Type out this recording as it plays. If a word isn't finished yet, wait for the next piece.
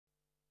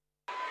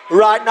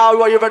Right now,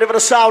 are you ready for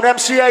the sound?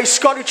 MCA,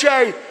 Scotty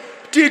J,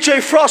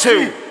 DJ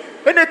Frostie,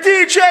 and the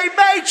DJ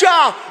Major.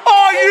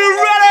 Are you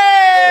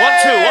ready?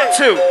 1,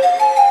 2, 1,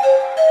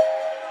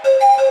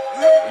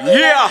 2.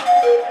 Yeah.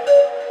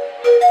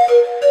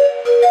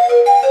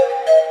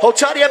 Hold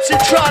tight, the MC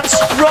Trance,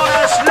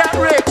 Ronnie's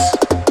lyrics.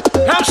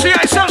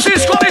 MCA,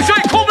 Scotty J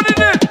coming in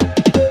there.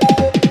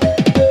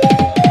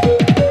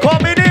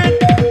 Coming in,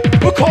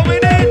 we're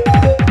coming in,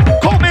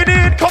 coming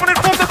in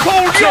from the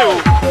cold. 2,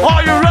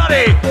 are you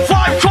ready?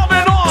 5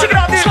 coming on.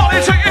 Scotty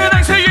J in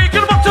XAE,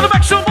 get them up to the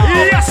maximum.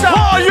 Yes, sir.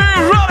 Are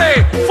you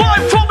ready?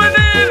 5 coming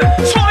in.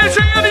 Scotty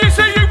J in the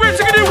XAE, we're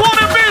taking you one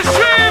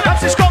ambition.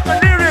 MC's got the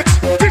lyrics,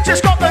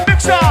 DJ's got the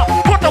mixer.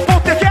 Put them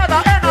both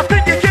together and I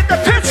think you get the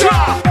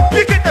picture.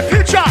 You get the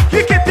picture,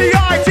 you get the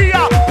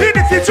idea. And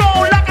if you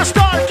don't like a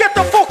style, get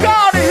the fuck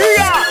out of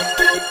here.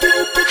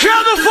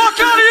 Get the fuck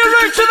out of here,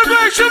 reach to the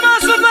nation,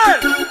 master man.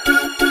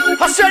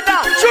 I said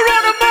now,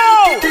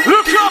 Geronimo.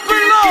 Look up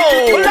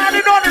below.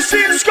 Landing on the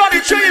scene, Scotty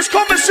J is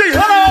coming, say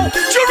hello.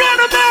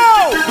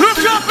 Geronimo.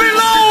 Look up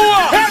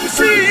below.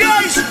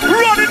 MCA's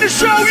running the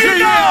show, you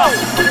know.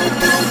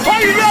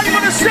 Are you ready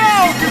for the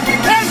sound?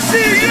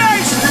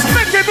 MCA's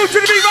making move to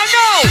the beat right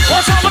now.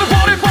 What's up with the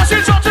party? Pass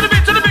it on to the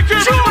beat, good.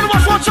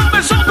 What's up,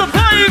 it's on the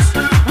place.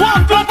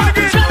 1, 2, 1,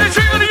 Scotty J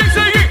in the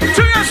XAE.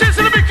 2 years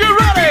to the beat, get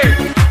ready.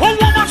 Oh,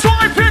 one more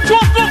time, pitch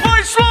off the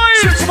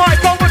baseline. Since my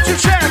go with your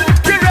chair,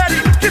 get ready,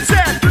 get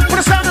set. For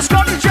the sound of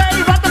Scotty J,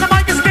 right on the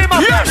mic is game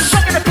up. Yes.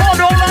 Sucking the crowd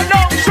all night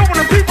long, showing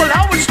the people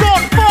how it's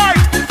done. 5,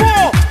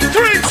 4,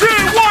 3, 2,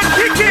 1,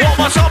 kick it. One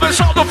more time,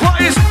 it's on the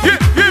place. You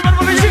better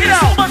believe it.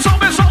 One more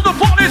time, it's on the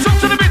party. It's up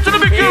to the beat, get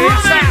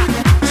ready.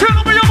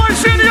 Tell me your mind,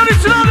 see the only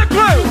to the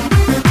clue.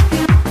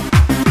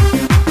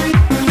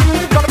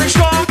 Gotta be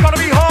strong, gotta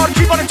be hard,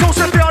 keep on the toes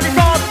and be on the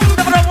guard.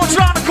 Never know what's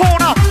around the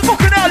corner.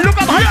 Fucking hell, look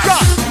up behind you.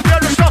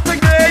 There's nothing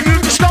there, you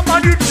just stop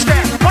on, you just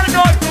stare. Running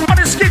on, on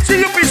the skid to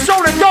you be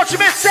stolen, don't you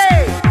miss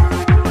it?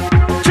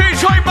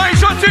 DJ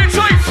Major, DJ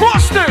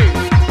Frostie.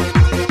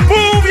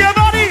 Move your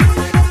body.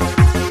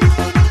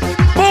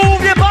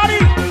 Move your body.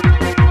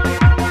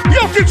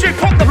 Yo, DJ,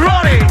 pump the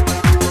Ready.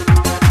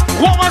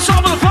 One more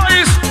time of the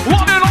place.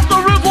 One in off the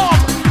roof one.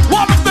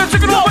 One of the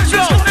ticket over.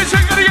 Scotty J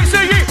in the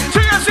XAE.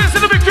 2 years to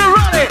the beat, get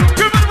ready.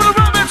 Get ready for the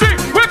remedy.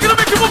 We're gonna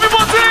make you move your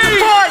body.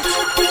 fight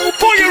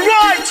for your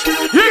right.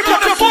 You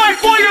got to fight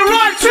for your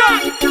right.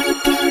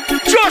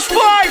 Just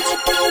fight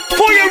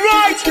for your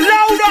right.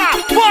 Louder.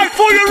 Fight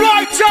for your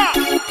right.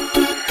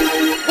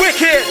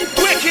 Wicked,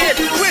 wicked,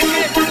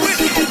 wicked,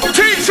 wicked.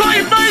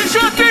 DJ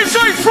Major, DJ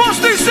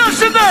Frostie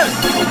session then.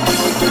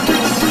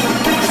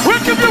 We'll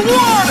give you 1, 2,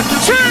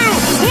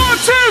 1,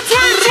 2,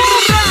 3,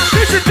 4.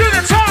 Listen to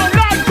the town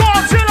like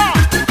Godzilla.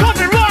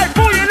 Coming right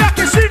for you like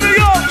a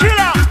serial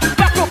killer.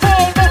 Back and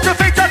forth,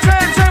 motivator,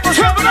 turntable,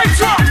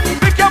 Terminator.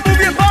 Make you move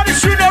your body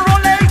sooner or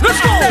later. Let's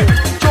go.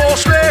 Jaw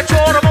straight,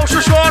 your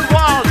emotions run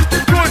wild.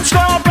 Good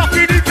start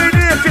rocking even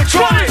if you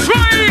try.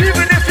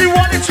 Even if you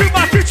wanted to,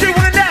 my teacher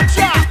wouldn't let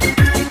ya.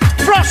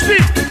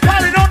 Frostie,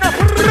 piling on the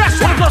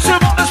pressure. One plus 2,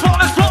 minus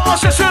 1,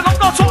 it's I'm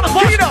not trying to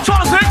fight.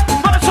 Trying to think,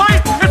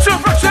 meditate, it's a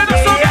fraction.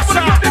 It's not Yes,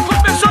 gonna get the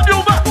club, it's on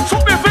your back.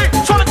 Stop your feet,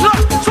 trying to clap,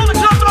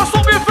 and I'll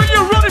stop your feet.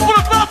 You're ready for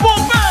the bad ball,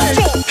 man.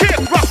 Jump, kick,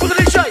 rock with the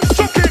DJ.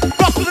 Jump, kick,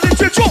 rock with the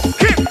DJ. Jump,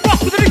 kick, rock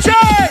with the DJ.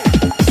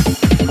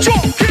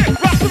 Jump, kick,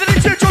 rock with the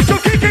DJ.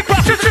 Jump, kick,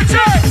 rock with the DJ.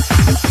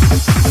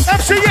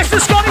 MCS the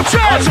Scotty J.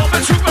 I jump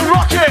and shoot and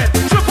rock it.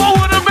 Trip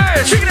over the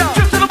miss. Check it out.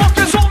 Trip to the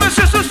buckets, all this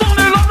is not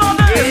new like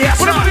this. Yes,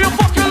 sir. Whatever you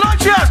fucking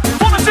like, yes.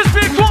 Follow this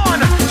big one.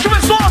 Trip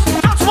and sauce,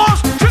 that's Mars.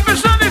 Trip and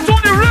standing,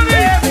 don't you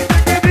really?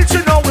 Everything you need to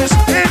know is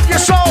in your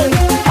soul.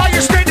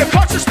 Higher state of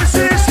consciousness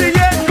is the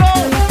end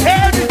goal.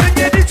 Everything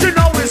you need to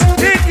know is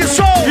in your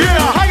soul.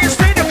 Yeah. Higher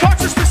state of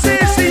consciousness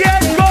is the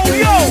end goal,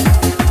 yo.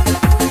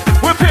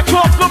 We pick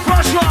up the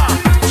pressure.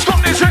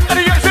 Scotty J and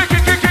the X,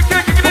 kick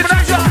the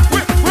danger.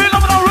 We're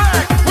loving our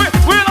rag.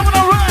 We're loving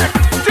our rag.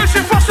 This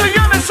is Frostie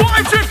and it's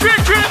time to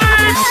kick it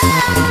in.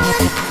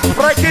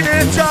 Breaking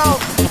it down.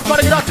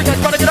 Gotta get up to get,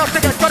 gotta get up to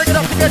get, gotta get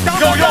up to get down.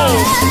 Yo, yo.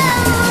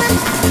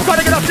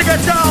 Gotta get up to get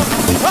down.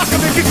 I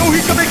can make you go, he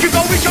can make you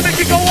go, we can make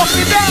you go up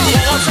and down.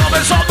 One more time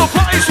it's on the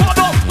place. One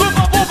up, look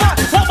up, move back.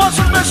 One more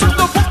time it's on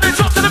the party.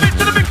 Drop to the beat,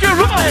 get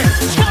right.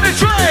 Scotty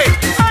J,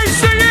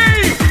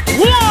 ACE.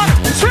 1,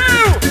 2.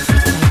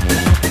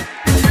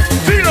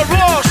 Feel a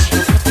rush.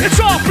 It's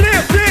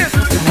uplifting.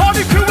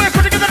 Party crew, we're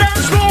putting in the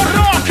dance floor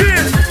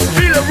rocking.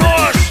 Feel a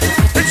rush.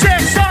 It's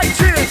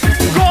exciting.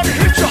 Gonna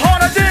hit you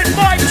harder than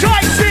Mike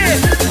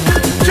Tyson.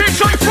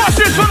 DJ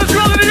Frostie's for the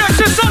drill in the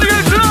access on the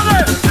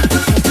internet.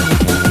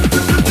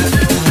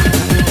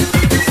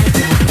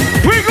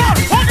 We got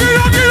Huggy.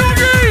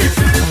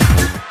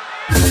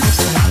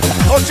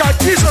 Outside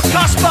Diesel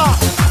Casper.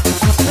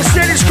 The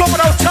city's coming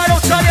outside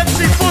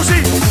MC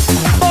Fuzzy.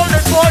 All the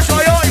boys, I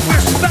always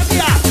respect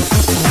ya.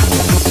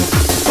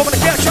 Coming to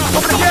get ya,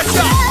 coming to get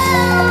ya.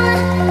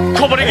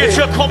 Coming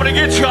to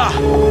get ya.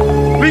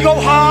 We go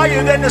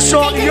higher than the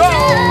sun, yo.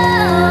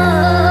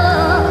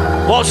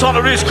 What's on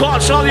the wrist?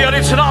 Can't tell the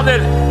internet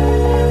then.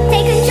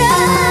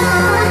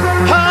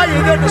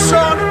 Higher than the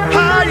sun,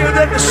 higher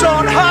than the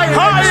sun, higher,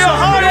 higher,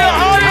 higher,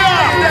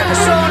 higher than the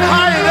sun,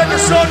 higher than the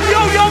sun.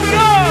 Yo, yo,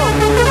 yo!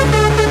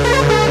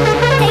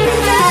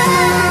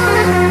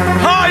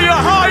 Higher,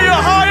 higher,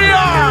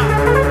 higher!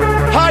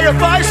 Higher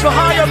vibes for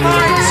higher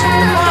minds.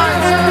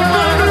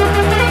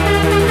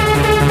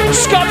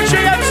 Scotty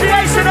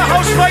GMCA's in the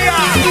house for ya.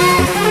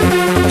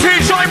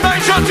 DJ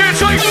Major,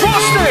 DJ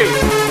Frostie.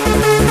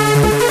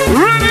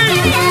 Ready?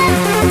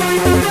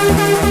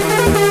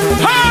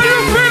 How you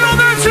feel on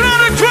the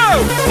tonight crew?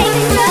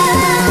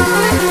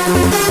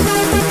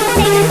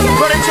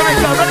 Ready to make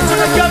go, ready to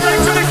make go, ready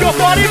to make your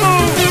body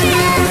move.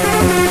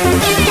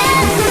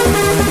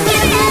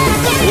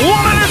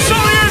 One of the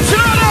solid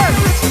tonight.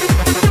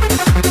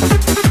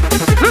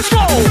 Let's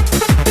go.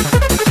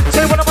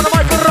 Say when I'm on the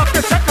mic, rock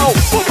the techno.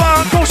 Move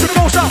on, closer,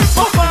 closer.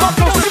 Move on,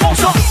 closer,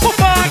 closer.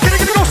 Move on, get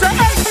it closer.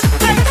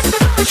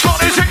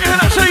 Scotty's in here,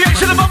 that's the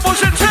H in the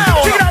bubbles in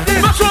town.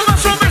 That's what,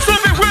 it's a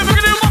bit weird. We're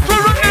gonna do my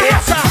crew run the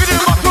rock. We're gonna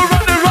do my crew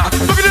run the rock.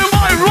 We're gonna do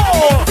my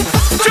roll.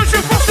 Just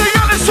your Frostie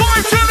and it's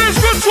time to this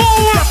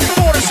control. Nothing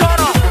more than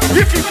sana.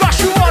 If you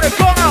flash, you want it,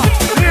 gone out.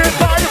 Live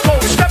by your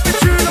code, step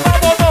into the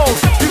bubble mode.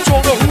 You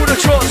told her who to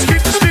trust,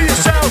 keep this to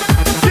yourself.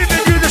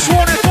 Giving you this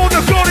warning for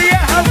the glory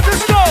at house.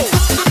 Let's go.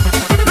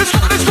 Let's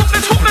go, let's go,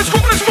 let's go, let's go,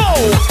 let's go.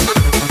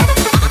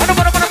 And I'm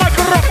on the mic,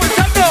 rock with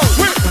techno.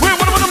 We're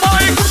one of the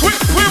mic.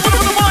 We're one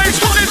of the mic.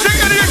 Scotty's in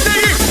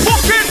here,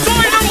 fucking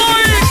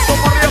dynamite. Don't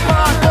wanna be a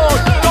bad boy,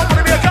 don't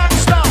wanna be a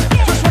gangster.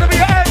 Just wanna be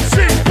an MC,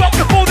 rock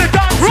before the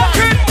dance. Rock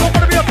it. Don't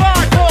wanna be a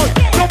bad boy,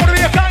 don't wanna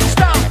be a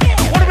gangster.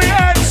 Wanna be an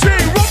MC,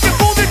 rock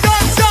before the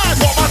dance.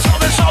 One more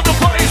time inside the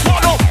place,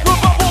 one up,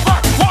 remember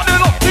back, one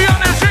it up the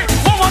energy.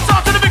 One more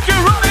time to the big get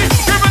ready.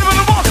 Get rid of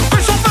the rock,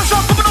 it's on the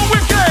shot, coming on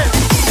wicked.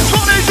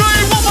 Scotty J,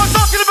 one more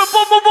time, get a bit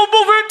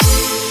moving.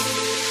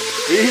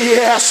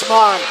 Yes,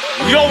 man.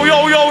 Yo,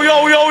 yo, yo,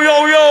 yo, yo,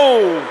 yo, yo.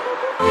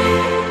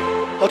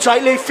 Hold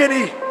tight, Lee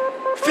Finney.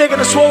 Figure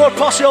the swallow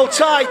posse, hold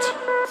tight.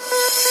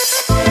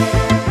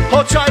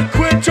 Hold tight,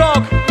 Quid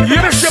Dog.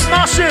 Yes. Bishop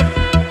Massive.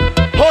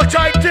 Hold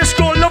tight,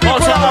 Disco. Love you,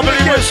 Hold tight, I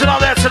believe Wilson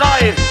out there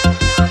tonight.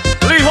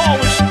 Lee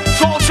Holmes,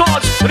 Troll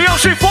Charge, and the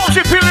LC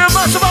Forty feeling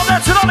massive out there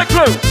tonight, the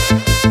crew.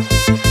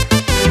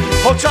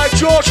 Hold tight,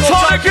 George. Hold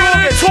Trying to tight,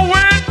 get it to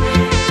win.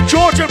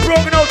 George and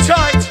Brogan, hold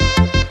tight.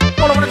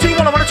 All I'm gonna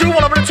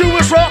do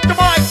is rock the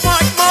mic.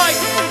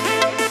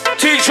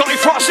 DJ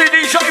Frostie,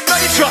 DJ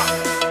Major.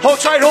 Hold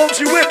tight, Holmes,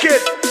 you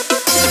wicked.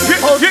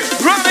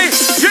 Ready?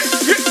 5,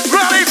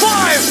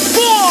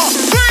 4,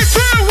 3,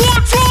 2,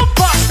 1, jump.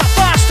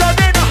 Faster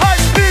than a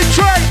high-speed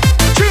train.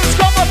 Tunes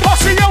got my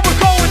posse, yo, we're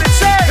going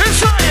insane.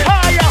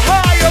 Higher,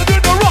 higher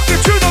than the rocket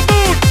to the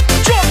moon.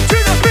 Jump to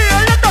the beat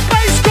and let the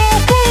bass go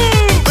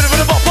boom. Bit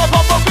of a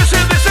bop, this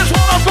is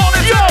what I'm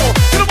gonna do.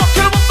 Get 'em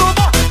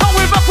up, and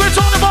we're backwards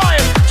on the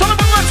mind. Tell 'em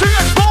we're to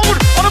explode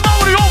on the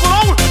mountain,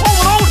 overload.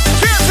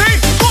 TNT,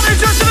 Scotty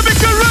just in the big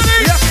get ready.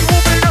 Every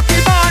woman,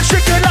 every man,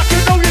 shake it like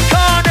you know you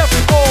can.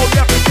 Every boy,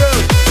 every girl,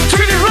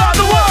 Take it around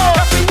the world.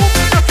 every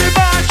woman, every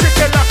man, shake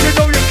it like you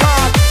know you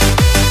can.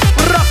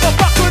 Rock her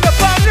back with a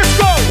bang, let's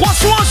go.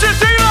 What's it,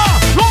 dealer?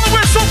 Roll the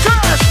whistle,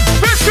 cash.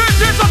 Biscuit,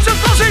 this up to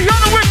Fuzzy,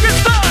 and the wicked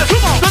stars.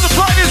 Come on, then the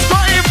flag is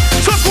fame,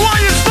 so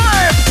quiet is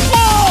fame.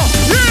 Oh,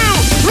 you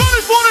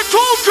running for the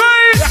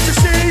cocaine.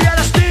 Ecstasy,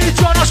 LSD,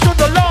 John Hush from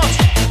the launch.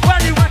 When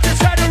he went to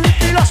Tenerife,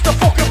 he lost the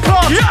fucking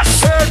plot. Yes.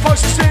 Heard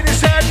voices in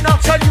his head, and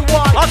I'll tell you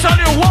why. I'll tell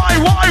you why.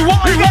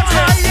 He gets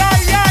high.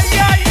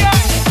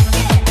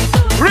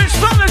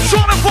 Respect the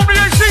Jordan from the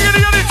AC and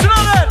the Unity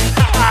tonight.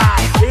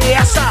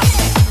 Yes, sir.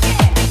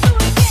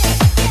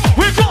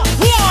 We've got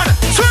 1,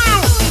 2,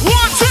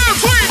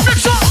 3, mix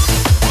up.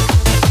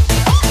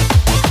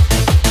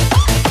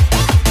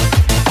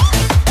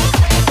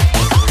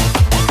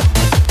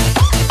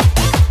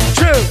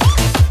 Two.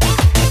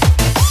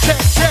 Check.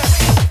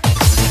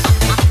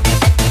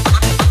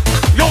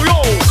 Yo.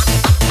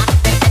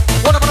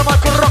 One of them I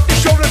could rock the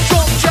show, the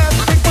drum jam.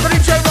 Think for the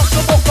DJ, rock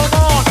the book, come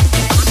on.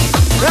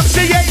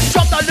 MCA,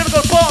 shot that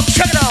lyrical bomb,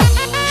 check it out.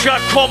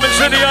 Jack Commons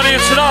in the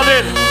audience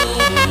tonight.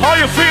 How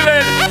you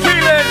feeling?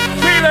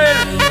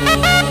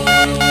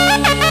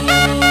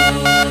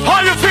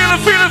 How you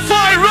feeling?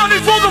 Fine, ready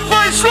for the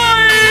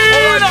baseline.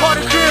 Alright,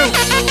 party crew.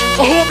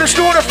 I hope there's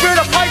no one feel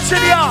the fights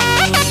in ya.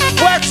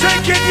 We're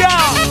taking ya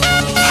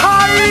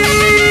higher.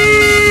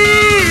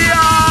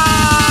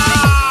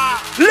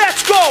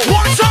 Let's go.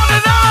 What's on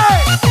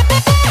tonight?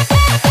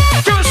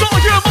 Give us all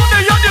your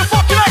money on your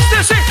fucking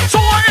ecstasy. So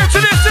I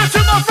introduce you to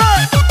my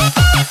friend.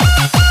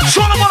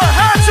 Show them what I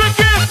had to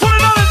give. Put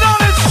it on and down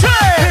its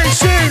chair. Hey,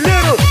 say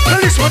little, at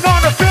least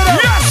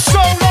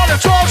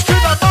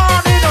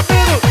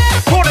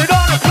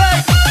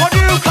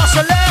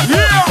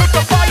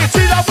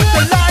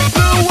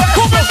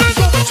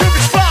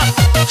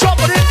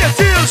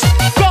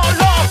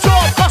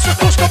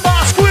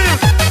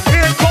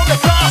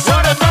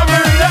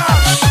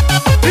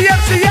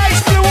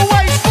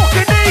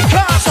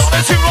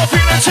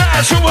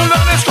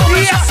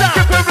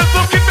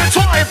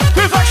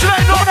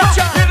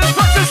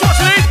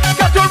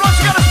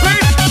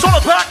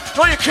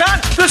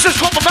This is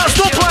called the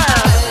master plan.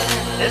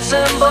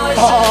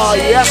 Oh,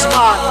 yes,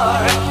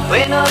 man.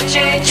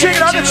 Check it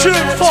out, the tune,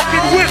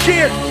 fucking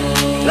wicked.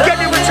 Get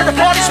you into the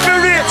party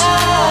spirit.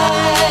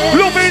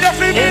 Love me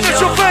every minute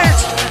of it.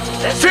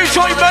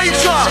 DJ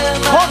Major,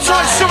 hot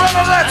side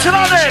Serena there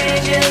tonight.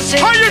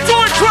 How you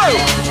doing, crew?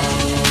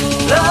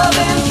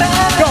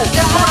 Go,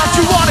 come on,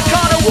 you want to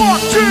kind of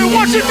 1, 2,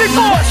 watch it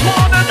before. That's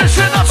one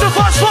edition, that's a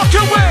fast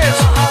fucking whiz.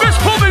 Miss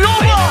pull me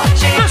over,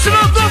 listen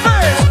to the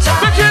bass.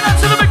 Mickey,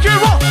 that's the Mickey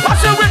rock. I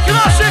said wicked,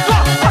 I said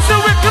rock. I said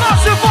wicked, I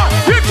said rock.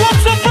 Here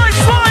comes the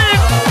baseline.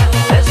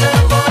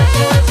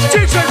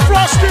 DJ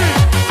Frostie.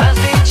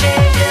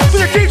 For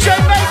the DJ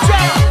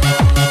Major.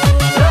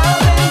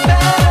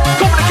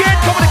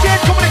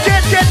 Coming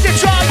again, get the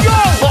try, yo.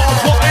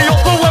 Party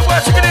up the way,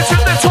 we're taking it to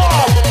the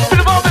top. Bit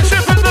of all this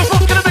shit, bit of the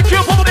fuck, gonna make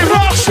you body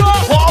rock.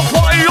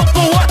 Party up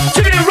the way,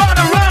 taking it round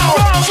and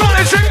round. Trying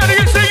to shake and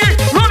you see it,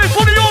 running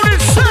for the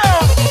audience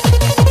sound.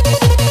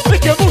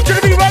 Make your move to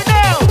the beat right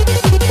now.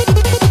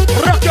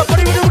 Rock your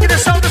body, we're gonna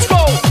sound, let's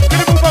go.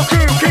 Gonna move on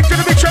crew, keep to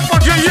the beat, check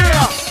one,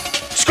 yeah.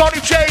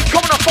 Scotty J,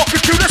 coming up fucking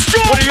through, let's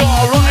go. What are you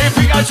all right,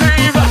 P.I.T.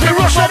 Rapping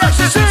rush on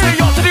ecstasy.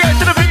 On to the end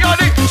to the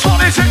V.I.D.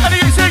 Scotty J and the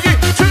A.C.E.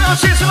 2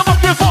 ounces in the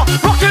bucket for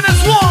rocking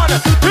this one.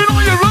 You know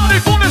you're ready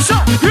for the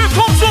shot. Here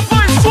comes the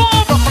bass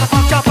drum.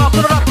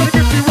 Gonna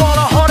give you all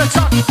a heart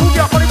attack. Move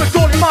your body with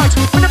all your might.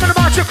 Whenever the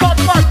match, you got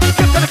the mic.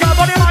 Get to the guy,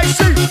 body, I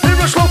see. Here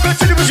is slow,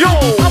 continuous yo.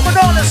 Up and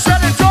on and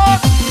set it on.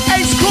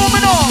 Ace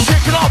coming on.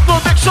 Kicking off the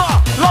mixer.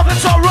 Love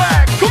it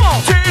direct. Come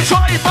on. DJ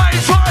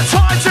Major,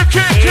 trying to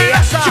kick it.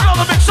 Yes, sir. Check out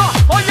the mixer.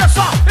 Oh, yes,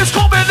 sir. It's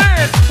coming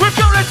in. We're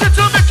going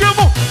to make you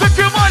move. Make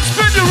your mind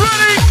spin. You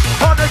ready?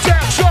 On the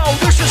Jack Show,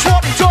 this is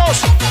what he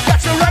does.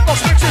 That's your red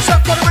box mixes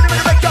up. Got a minute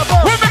to make your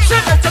boss. We're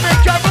mixing. Meant to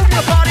make you move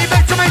your body.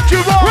 Meant to make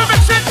you roll. We're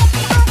mixing.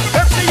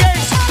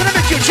 FCA's gonna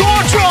make you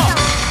jaw drop.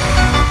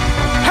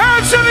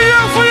 Hands in the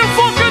air for your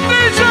fucking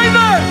DJ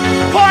then.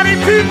 Party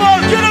people,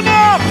 get them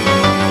up.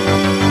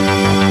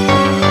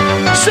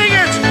 Sing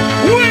it.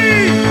 We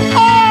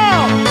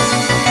are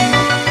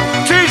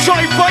DJ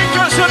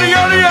Baker's in the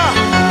area.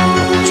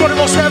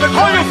 24/7.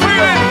 How you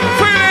feeling?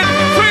 Feeling,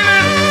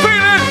 feeling,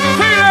 feeling,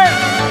 feeling.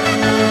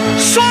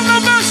 Son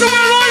of a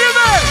where are you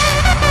then?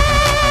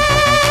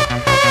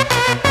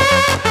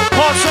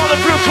 Parts on the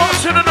blue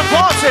clubs in the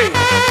party.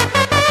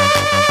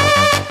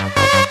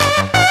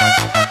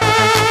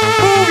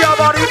 Move your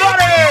body,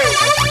 body.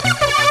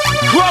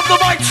 Grab the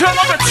mic, turn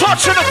on the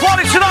touch in the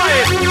party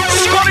tonight.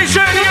 Scotty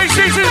J and the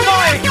AC's is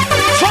mine.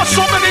 Touch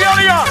on in the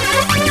area.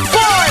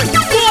 5,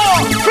 4,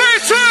 3,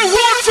 2,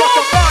 1, Took drop.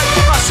 a ride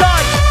to my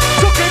side.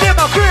 Took it in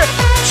my grip.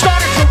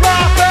 Started to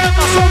rap and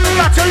my soul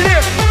got to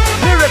live.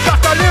 Lyric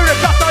after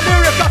lyric after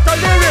lyric after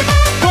lyric.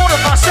 Thought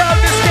of myself,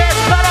 this gets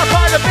better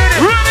by the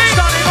minute. Ready?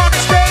 Standing on the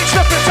stage,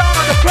 looking down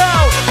on the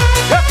crowd.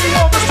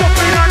 Everyone was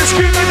jumping and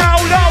screaming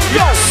out loud.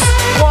 Yes.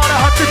 What I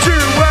had to do,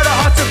 where I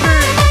had to be.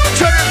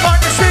 Turning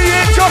fantasy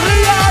into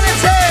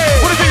reality.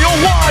 What is it, your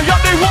why? Yeah,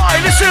 they why?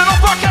 Listen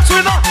up, back at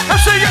it now.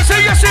 MC, yes,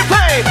 yes, you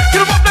pay. Get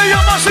them up there,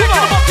 yeah, man. Get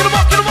them up, get them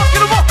up, get them up, get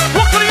them up.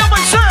 What can the young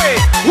man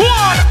say? 1,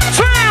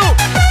 2.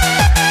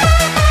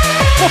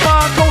 Pop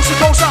on, goes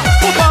up.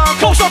 Pop on,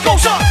 Goes up,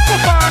 goes up.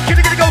 Pop on,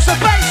 kitty goes to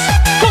bass.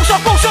 Goes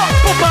up, goes up.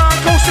 Pop on,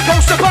 goes to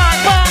bang,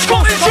 bang.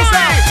 Scotty J.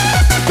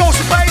 Goes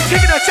to bass,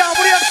 kicking it down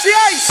with the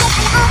MCAs.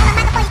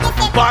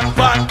 Bang,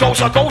 bang,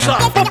 goes up, goes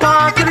up. Pop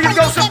on, kitty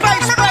goes to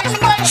bass, bass,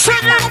 bass.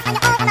 Sing it.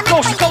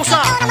 Goes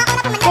up.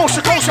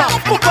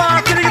 Pop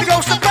on, kitty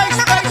goes to bass,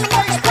 bass,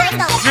 bass, bass.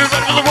 You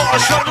ready for the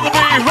rush, ready for the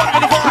beat, ready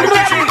for the vibe.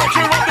 Ready. You ready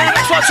for the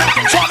next one?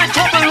 Trying to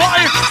come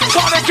alive,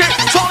 trying to kick,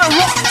 trying to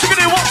rock. Chicken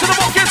in, watch the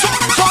bucket,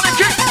 trying to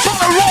kick, trying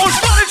to roll.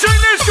 Scotty J,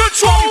 lose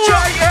control.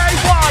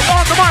 J-A-Y,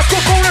 on the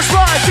microphone, let's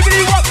ride.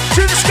 Tickety up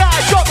to the sky,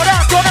 drop it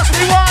out, don't ask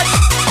me why.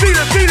 Feel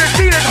it,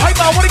 hype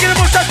man, wanna get a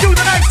much, I do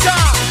the night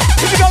time.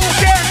 Here we go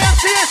again,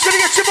 MCS, gonna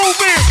get you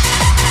moving.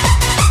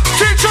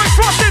 DJ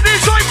Frostie,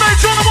 DJ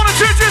Major, I wanna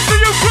change this to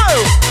you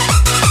crew.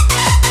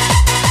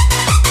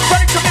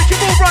 Ready to make you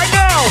move right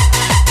now.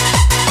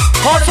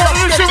 Hard on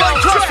Lucy Right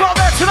Class part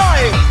there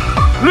tonight.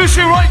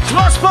 Lucy Right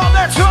Class part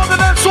there tonight, and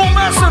that's all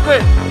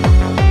massively.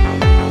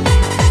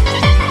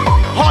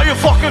 How you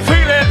fucking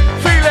feeling?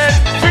 Feeling?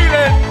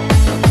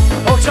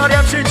 Oh, Charlie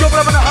MC, double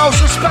up in the house,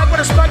 respect when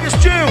respect is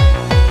due.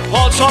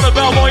 Hard on the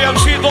bellboy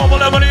MC,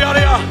 double M in the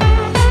area.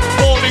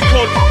 Holy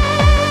good.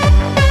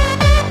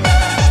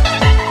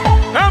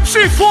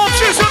 MC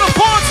Forbes is in the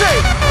party.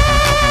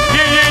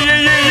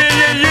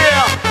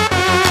 Yeah.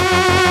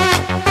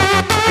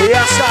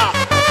 Yes, sir.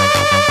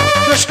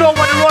 There's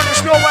nowhere to run,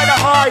 there's nowhere to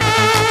hide.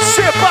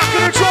 Sit back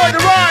and enjoy the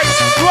ride.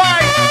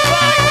 Right.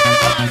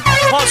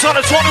 Hard on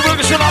the Tony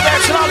Wilkinson out there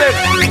tonight.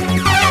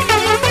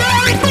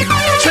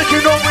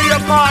 Taking over your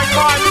mind.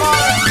 Come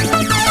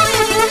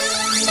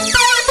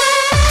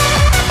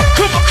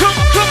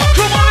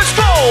on, let's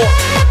go.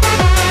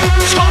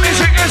 Scotty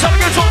J is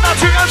having a talk now.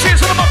 2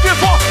 MCs in the bucket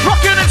for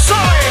rocking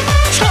inside.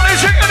 Scotty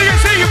J and the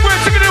AC, we're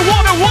taking it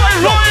one and wide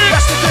right.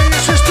 Yesterday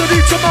is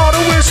history,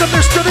 tomorrow is a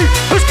mystery.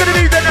 Who's gonna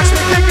be the next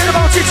big thing in the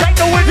mountain? Take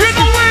the win. You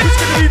know it. Who's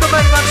gonna be the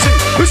main MC?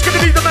 Who's gonna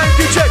be the main main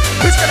DJ.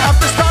 Who's gonna have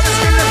the style that's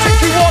gonna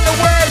take you all the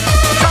way?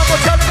 Time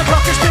will tell you the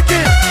clock is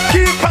ticking.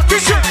 Keep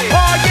practicing.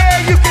 Oh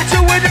yeah, you can do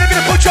it. And you're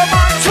gonna put your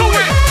mind to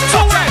it.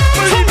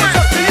 Believe it's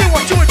up to you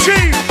what you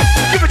achieve.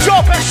 Give it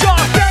your best shot,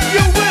 then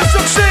you will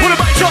succeed. With a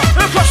major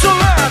across the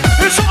land,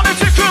 it's on the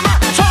tick of my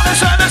time,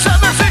 it's and it's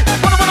MSC.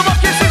 One of the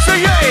buckets is a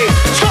yay.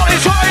 Scotty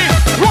Johnny,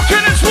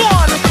 rocking is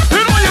one.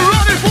 And are you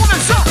ready for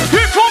this?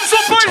 Here comes the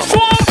bass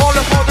drum. All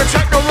aboard the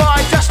techno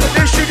ride,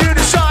 destination you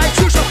decide.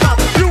 Choose your path,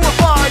 you will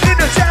find in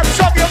the depths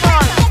of your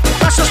mind.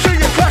 Answers to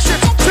your questions,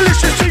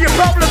 solutions to your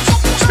problems.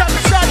 Step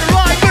inside the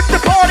ride with the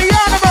party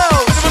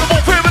animals.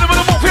 Minute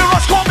of more fear,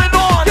 rush coming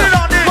on. Get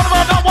on it. What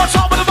about now? What's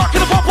up with the back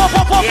of the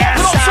pop? Yes,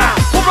 Put sir.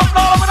 up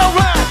now, I'm in a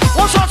red.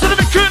 What's up to the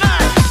big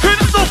connect? Hit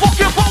the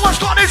fucking power,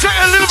 Scotty, take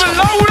it a little bit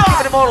louder.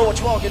 Give them all what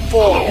you're bargaining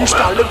for. You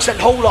start looks and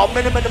hold on,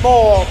 minimum and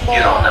more. You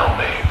don't know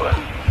me, but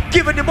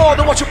Giving you more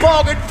than what you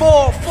bargained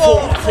for.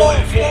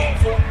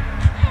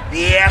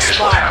 Yes,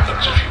 what man.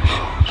 happens if you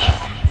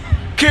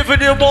lose?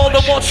 Giving you more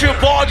than what you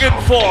bargained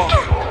for.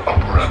 Your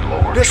upper and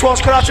lower This one's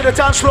cut out to the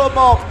dance floor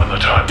mob. when the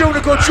time Doing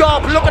a good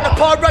job. Look at the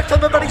pod right from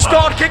the very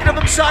start, kicking them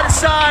from side to they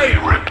side.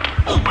 ripped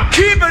open.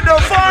 Keeping the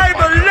vibe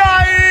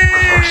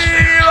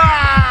alive.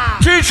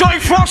 DJ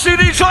Frostie,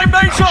 DJ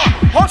Major,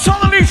 on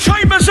top of these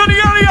chambers in the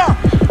area.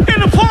 In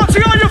the party,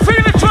 how you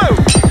feeling too?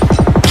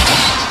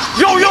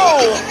 Yo,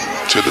 yo.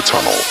 To the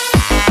tunnel.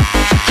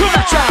 Come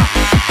on.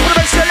 One of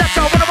the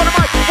selector, one on the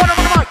mic, one on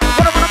the mic,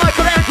 one on the mic,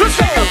 on the end. Let's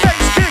go.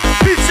 Bass kick,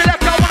 beat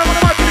selector, one on the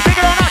mic, and the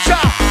kicker on that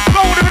shot.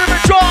 Roll with a bit of a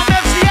drum,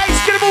 MC8's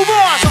gonna move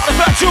on. Start the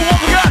back to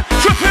once again,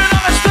 tripping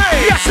on the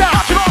stage. Yes, sir.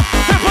 Back it up,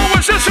 hip hop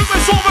is a super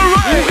sober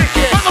ray.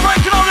 Wicked. When the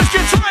breaking on this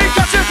guitar,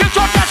 catch it,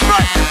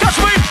 catch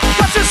me,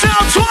 catch it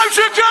sound, time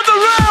to get the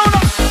round.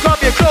 Grab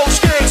your close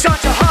kicks and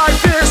your high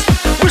fist.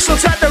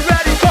 Whistles at the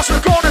ready, cross the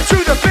corner to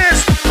the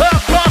fist.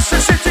 Across the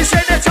cities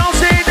and the towns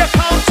and the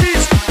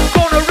counties.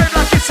 Gonna ring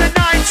like it's the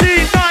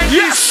 1990s.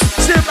 Yes.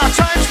 Similar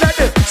times, let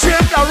it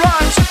similar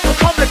rhymes.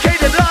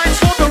 Complicated lines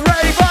for the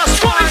ravers.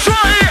 Scotty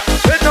Johnny.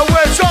 In the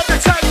words of the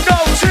techno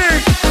team.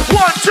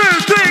 1, 2,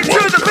 3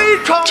 to the beat,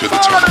 come To the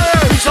follow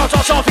me. He's not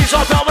touch off, he's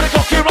not down when the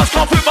clock here, rush,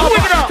 can't put my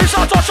Wicked back. up. He's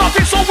not touch off,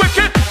 he's so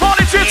wicked.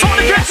 Party to trying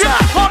to Yes, kick sir.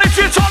 it. Party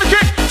to trying to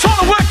kick, trying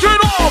to work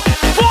it off.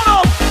 Front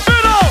up,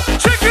 middle,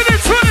 taking it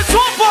to the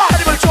top bar.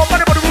 Anybody jump,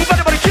 anybody move,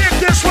 anybody kick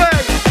this way.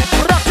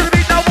 Rock to the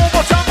beat now, one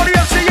more time for the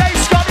MCA,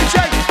 Scotty J.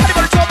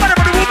 Anybody jump,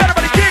 anybody move,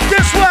 anybody kick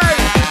this way.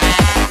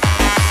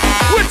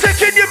 We're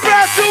taking your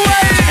breath away.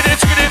 Taking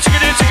it to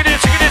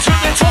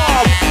the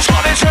top.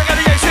 Scotty J and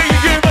the AC, you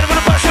get ready for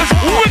the pressure.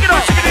 Wicked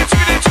up. Taking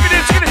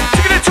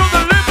it to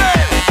the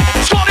limit.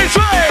 Scotty J,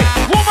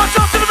 one more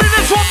time to the beat,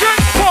 it's rocking.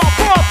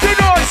 Pop the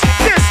noise.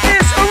 This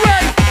is a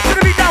rave. To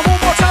the beat now, one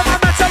more time. I'm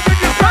gonna tell you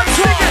your breath.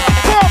 Sing it.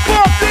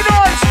 Pop the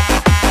noise.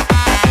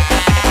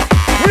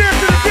 Real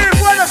to the beat.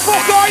 Where the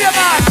fuck are you,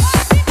 man?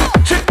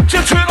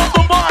 Turn on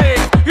the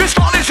mic. You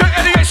Scotty J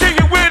and the AC,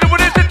 you win. When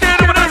it's the dead,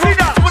 when it's doing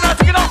that,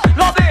 taking up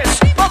like this.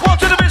 Back on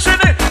to the mission,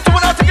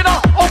 doing that, taking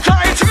up.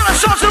 Okay, taking a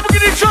shot to the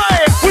beginning, J.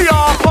 We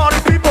are party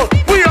people.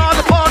 We are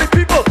the party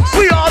people.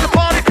 We are the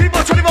party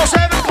people.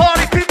 24/7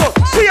 party people.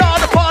 We are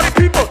the party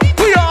people.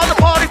 We are the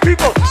party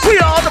people. We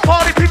are the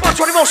party people.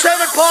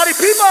 24/7 party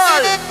people.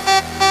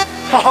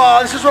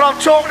 Haha, this is what I'm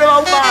talking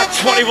about, man.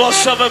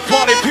 24/7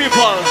 party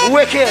people.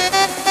 Wicked.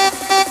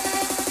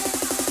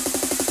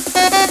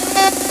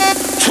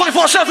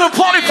 24/7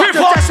 party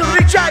people. Dance to the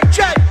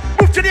DJ.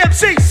 Move to the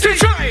MC.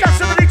 DJ. Dance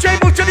to the DJ.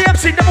 Move to the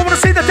MC. Never wanna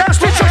see the dance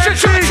floor.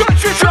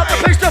 Drop the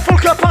pace to full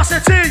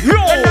capacity. Yo.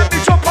 And let me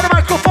jump on the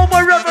microphone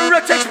wherever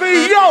it takes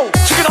me. Yo.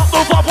 Taking up the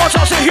vibe, watch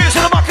out, say here's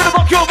in the back of the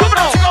rock, yo, coming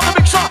out, taking up the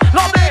mixer,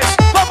 like this,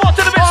 vibe on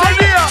to the mixer, Oh,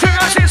 yeah. taking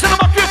out here's in the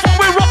back, yo,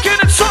 we're rocking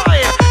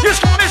inside, you're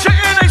Scotty J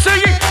and ACE,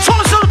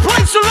 trying to set the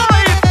place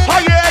alive, Oh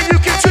yeah, you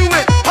can do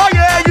it. Oh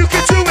yeah, you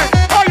can do it.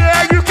 Oh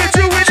yeah, you can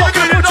do it.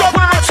 Talking Put it your up,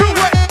 we're mind to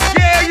it.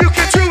 Yeah, you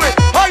can do it.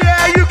 Oh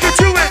yeah, you can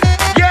do it.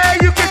 Yeah,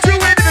 you can do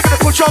it. You're gonna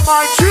put your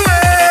mind to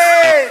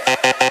it.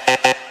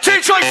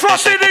 DJ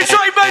Frostie, DJ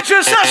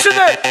Major, session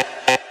it,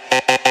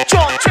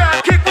 John Jam,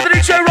 kick with the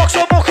DJ Rock,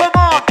 so more, come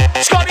on.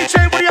 Scotty J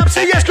with the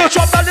MC, yes, go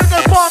drop that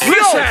little bomb.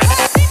 listen,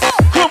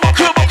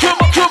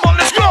 come on,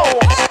 let's go,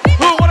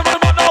 what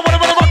about now, what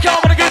about now,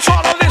 I'm gonna get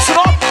trying to listen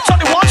up, tell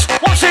it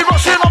once he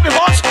rushing up your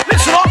hearts,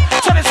 listen up,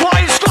 tell it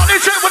twice, Scotty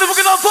J, what are we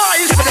gonna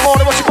advise? Give me more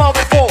than what you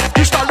bargained for.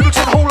 You start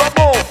losing a whole lot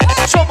more.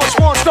 So much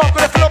more, stop,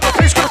 gonna fill up the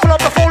place, gonna fill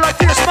up the phone like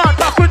this, man.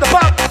 Back with the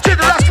band, to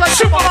the last like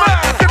Superman.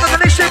 Give me the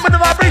nation with the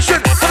vibration,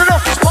 for the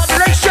Northeast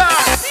population.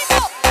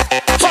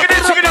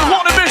 Taking it,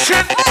 what a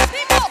mission,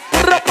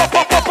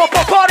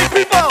 Party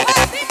people,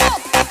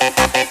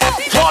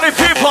 party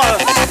people,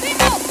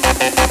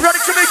 ready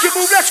to make you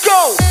move, let's go.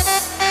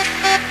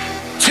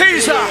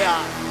 teaser,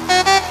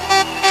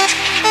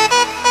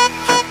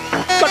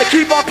 Gotta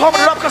keep on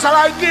pumping it up cause I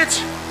like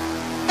it.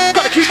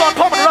 Gotta keep on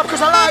pumping it up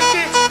cause I like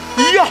it.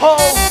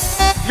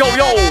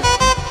 Yo.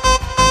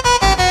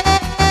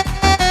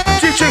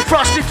 DJ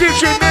Frostie,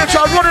 DJ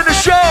Major running the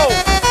show.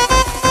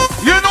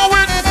 you know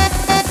it,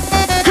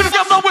 could've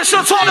got my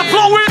whistle, time to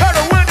blow it.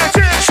 Gotta win the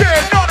DJ,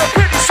 not a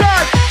pretty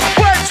sight.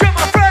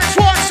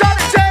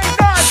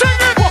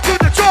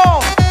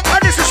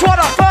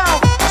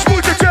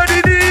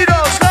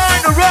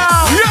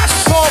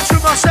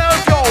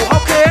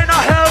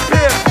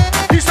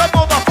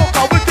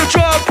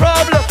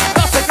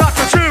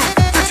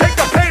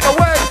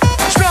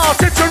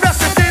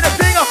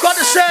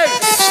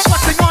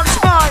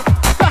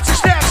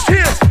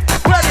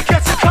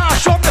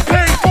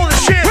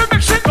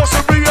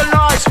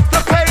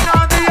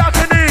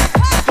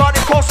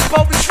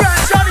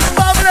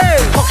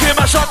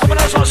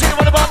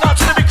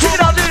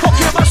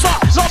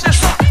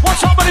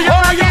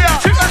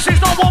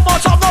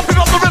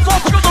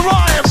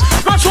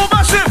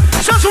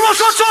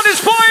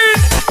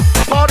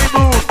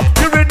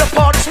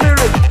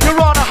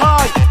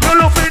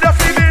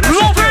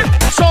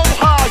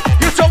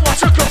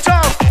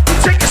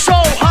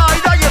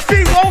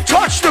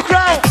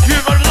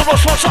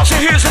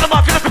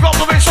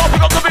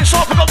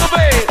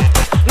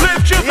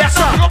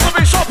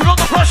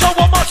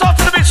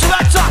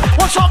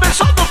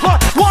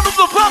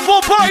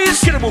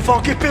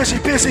 on, get busy,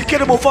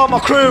 get a move on, my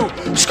crew.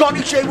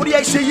 Scotty J with the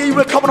ACE,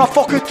 we're coming on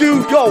fucking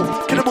do. Yo,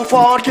 get a move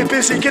on, get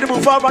busy, get a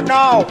move on right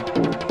now.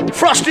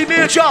 Frostie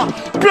Major,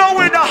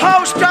 blowing the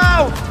house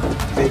down.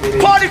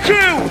 Party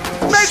crew,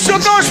 make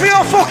some noise for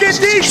your fucking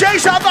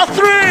DJs out of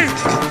 3.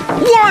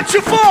 1,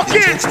 2,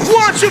 fucking,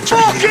 1, 2,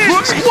 fucking,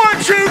 1, 2,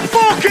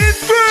 fucking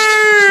 3.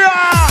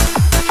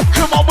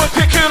 Come on, we're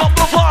picking up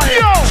the vibe.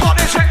 Yo.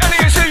 Scotty J and the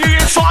ACE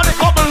inside it,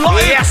 come alive.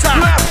 Yes, sir.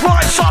 Left,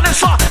 right, side,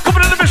 inside.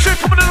 Coming in the machine,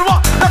 coming in the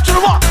right. Left to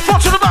the right,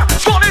 front to the back.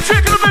 Scotty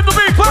J, gonna move the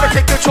beat, Wanna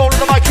take control of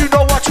the mic, you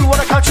know what you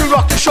wanna come to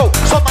rock the show.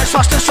 Sometimes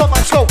fast and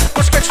sometimes slow.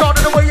 Let's get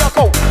started the way I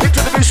go.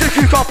 Into the music,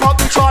 you can't pop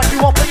me, try if you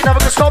want, but you never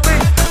can stop me.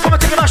 Come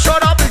and take a nice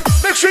shot at me.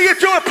 Make sure you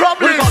do it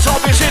properly. We got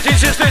zombies,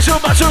 cities, this is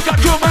man who got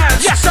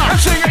commands. Yes, sir.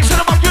 MCA's in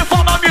the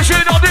microphone, I'm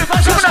using all the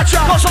fans. Coming at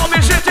ya. Got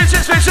zombies, cities,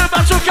 this is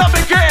man who can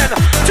begin.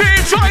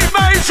 DJ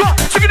Major,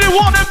 taking it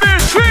one and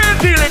machine.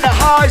 Feeling the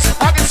highs,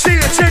 I can see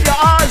it in your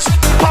eyes.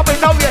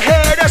 Popping out your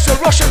head as the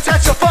rush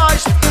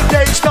intensifies.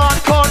 Days gone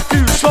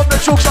confused from the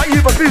jokes that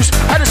you've abused.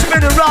 And it's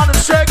spinning around in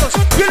circles,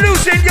 you're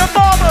losing your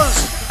marbles.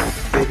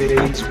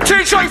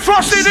 DJ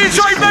Frostie, DJ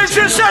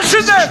Major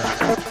session then.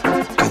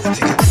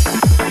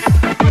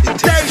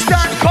 Days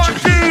gone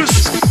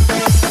confused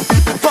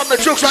from the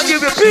jokes that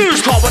you've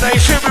abused.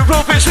 Combination with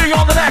real busy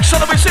on the next, on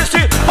the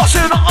B60.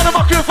 Passing it on the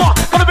microphone,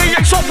 gonna be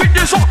X on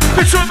fitness on.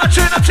 Picture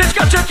matching and tits,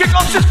 got your kick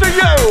off just for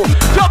you.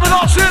 Clubbing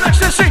on to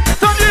ecstasy,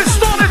 then you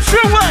started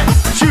chewing.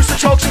 Choose the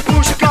jokes and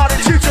booze, you got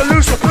it, you to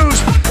lose the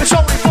booze. It's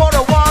only for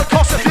a while,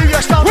 cost a few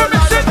years down the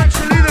line.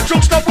 Eventually the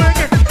jokes start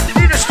working,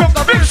 need a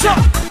stronger mixer.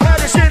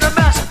 Head is in a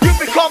mess, you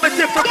become a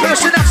different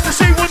person.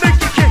 Ecstasy will make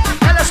you kick,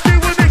 LSD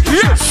will make you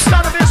Yes. sick.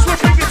 Cannabis will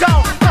bring you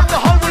down,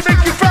 alcohol will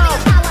make you frown.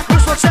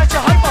 Lose one set you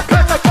hyper,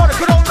 perfect for a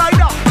good old night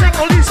out. Take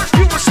all these,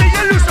 you will see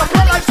you lose the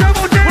blood like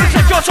turbo D. When you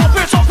take your top,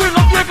 it's off, we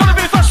love you're gonna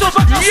be faster,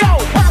 but Yo.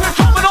 Up and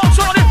coming on,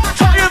 Johnny.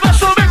 Try your best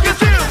to make it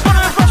deal.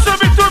 Gonna impress them,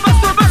 make the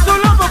best to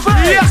love and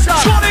play. Yes, sir.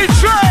 Johnny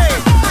J,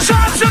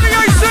 shout to the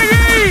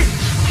ACE.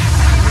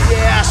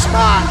 Yes,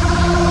 man.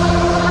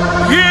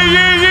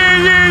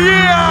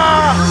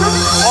 Yeah.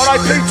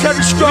 R.I.P.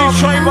 Terry Strong, Lee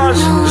Chambers,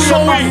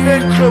 Zoe,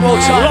 crew all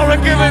time. Laura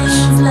Gibbons,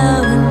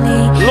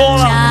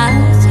 Laura,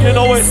 you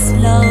know it.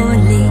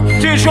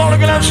 DJ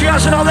Oligan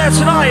MCS and out there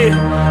tonight.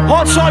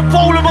 Hot side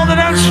bowling on the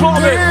dance floor.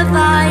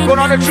 Going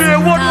on a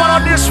 3-1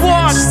 on this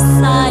one.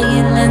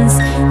 Silence,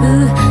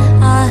 who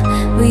are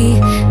we?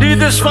 Need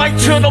this mic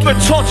turned up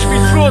and touch me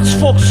through its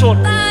fuck, son.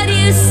 But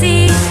you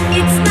see,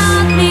 it's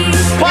not me.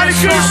 Party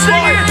crew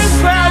singing.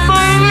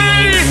 Family.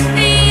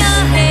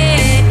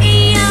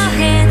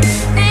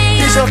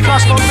 Diesel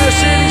Cosmo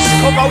Mercedes,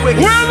 come on with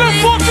Where the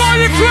fuck are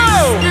you,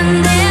 crew?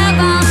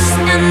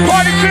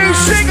 Party crew,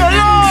 sing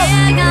along.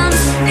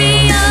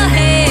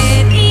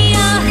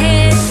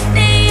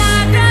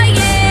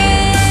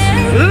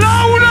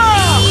 Louder.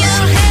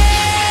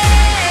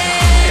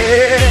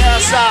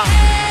 Yes, sir.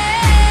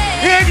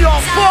 In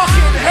your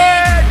fucking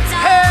head.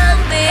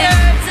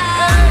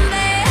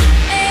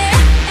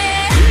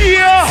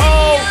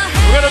 Yo.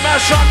 We're gonna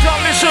mash up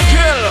down this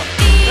kill.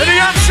 And the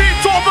MC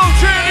double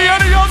J,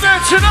 and the other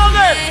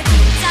tonight.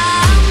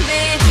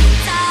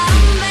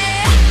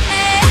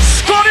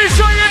 Scotty J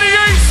and the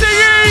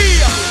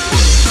ACE.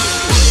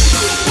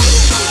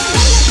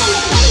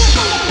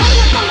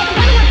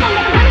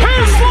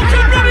 Who's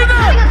fucking ready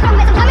then?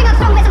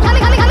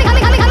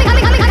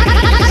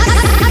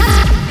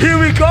 Here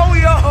we go,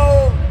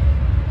 yo.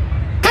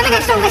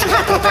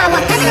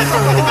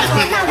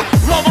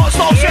 Robots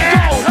don't shit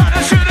down, and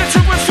the shit into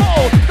his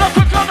soul. Like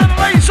a gun and a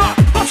laser,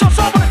 what's on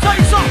top of the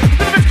taser? To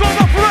the bitch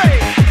gonna operate,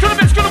 to the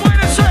bitch gonna wait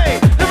and say.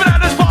 Living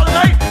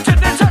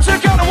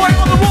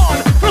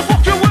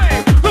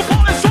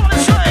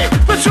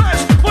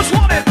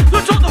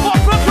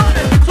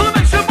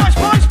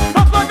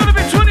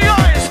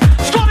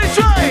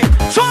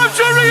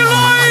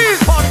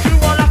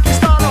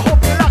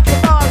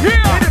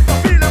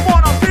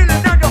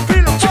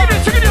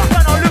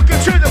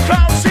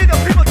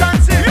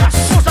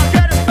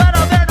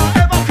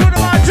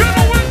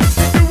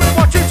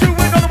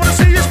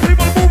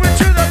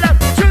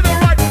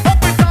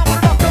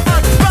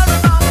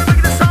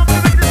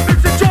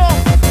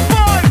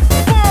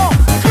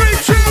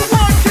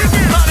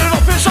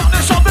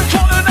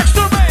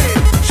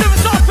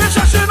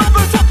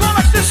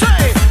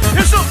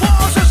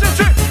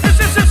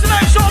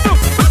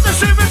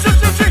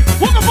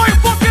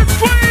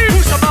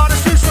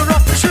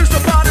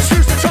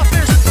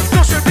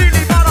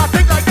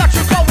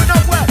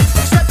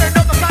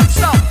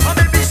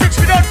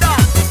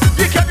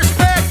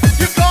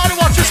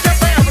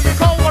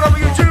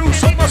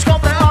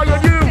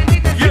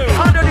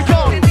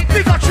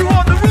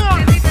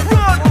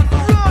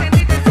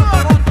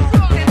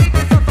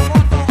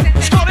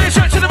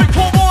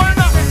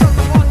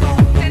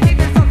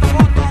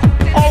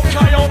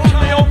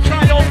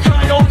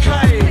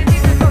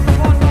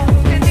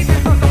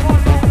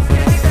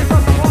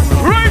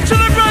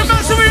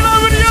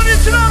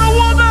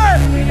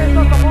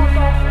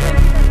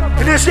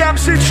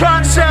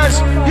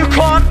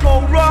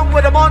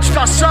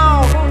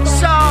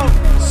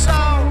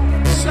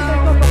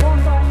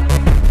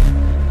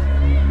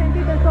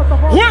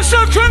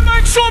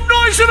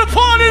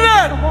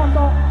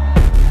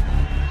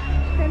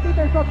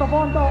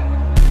sottofondo.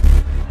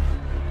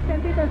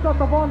 Sentite il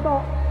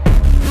sottofondo.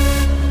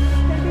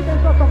 Sentite il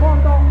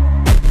sottofondo.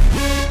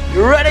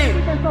 You ready?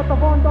 Sentite il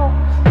sottofondo.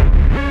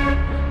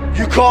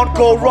 You can't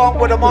go wrong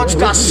with a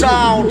monster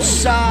sound.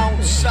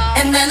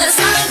 And then the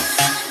sun.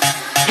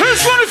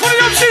 Who's ready for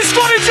the MC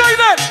Scotty J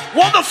then?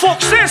 What the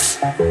fuck's this?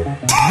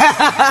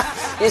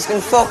 You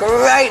can fuck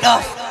right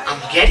off. I'm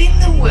getting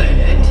the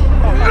word.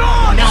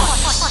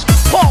 Nice.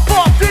 Pop,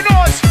 the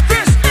noise.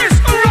 This is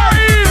a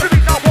rave.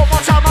 Now one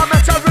more time, I'm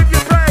meant to rip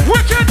your brain.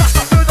 Wicked. That's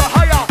not through the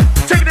higher,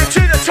 taking it to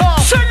the top.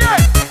 Sing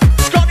it.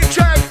 Scotty J,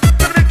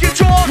 gonna make it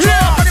your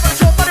Yeah. Anybody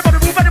talk, anybody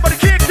move, anybody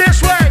kick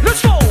this way.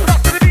 Let's go.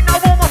 Back to the beat now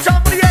one more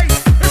time for the ace.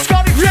 It's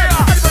Scotty J. Yeah.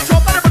 Anybody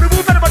talk, anybody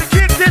move, anybody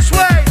kick this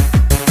way.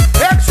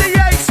 MC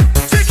Ace,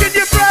 taking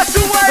your breath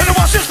away. And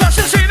watch this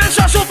message, see this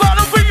as so bad,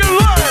 be you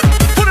learn.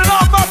 Put it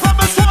on my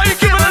promise, why you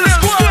giving it a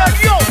square?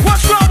 Yo,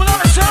 what's wrong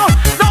without a sound?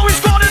 Now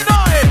he's got it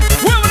nine.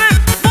 Willing it,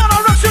 man, I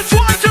rush and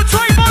trying to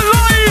take my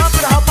life. I'm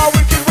gonna have my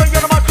wicked way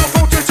on the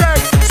microphone today.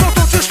 So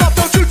don't you stop,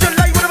 don't you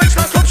delay when the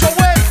baseline comes your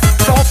way.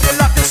 So hope you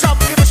like this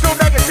album, give us no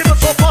negative,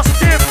 it's all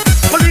positive.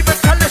 Believe it,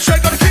 tell it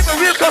straight, gotta keep it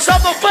real, cause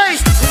I'm the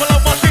face. Come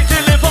along, my feet to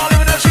live, all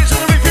living in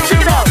season of review.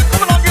 Check it out,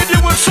 come along and you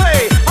will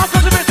say, I'm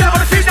cause a bit down on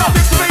the feet now.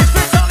 This is race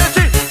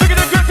mentality, bigger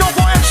than good, don't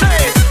what I'm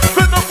saying.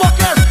 Bring the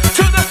fuckers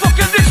to the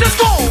fucking this, let's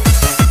go.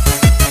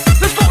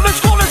 Let's go, let's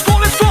go, let's go,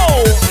 let's go.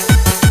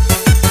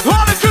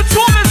 Out of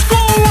control, let's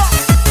go.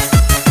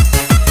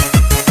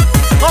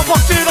 I'm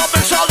busting up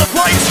inside the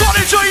place,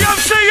 Scotty J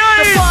MCA.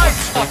 Fight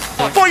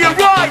for your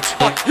right,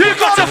 You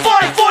got to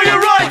fight for your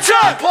right,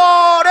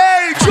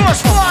 party,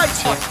 just fight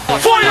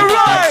for your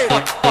right,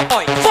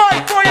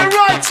 fight for your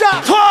right,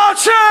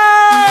 party.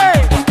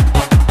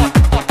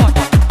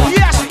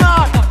 yes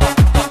man.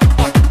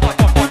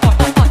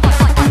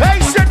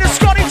 Ace and the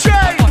Scotty J,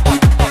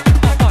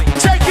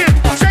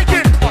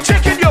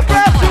 taking your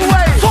breath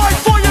away. Fight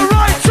for your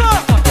right,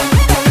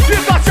 You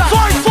got to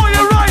fight for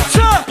your right.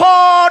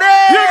 party.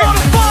 You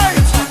gotta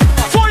fight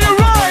for your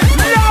right.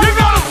 You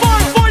gotta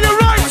fight for your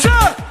right.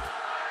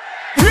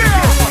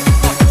 Yeah.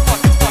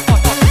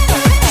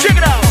 Check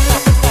it out.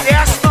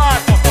 Yes, man.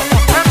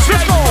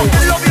 Let's go.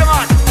 Love you,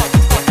 man.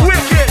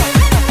 Wicked.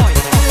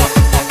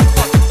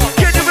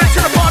 Get you into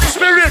the party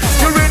spirit.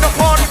 You're in the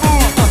party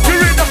mood.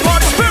 You're in the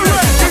party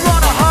spirit. You're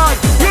on a high.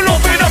 You're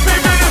loving up,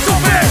 baby. It's so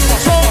big.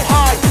 So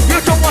high. You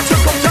don't want to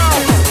come down.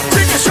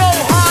 Take it so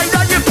high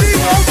that your feet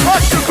won't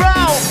touch the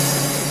ground.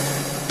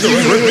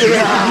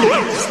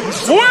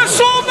 We're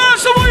so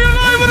massive when you're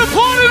live in the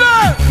party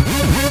there.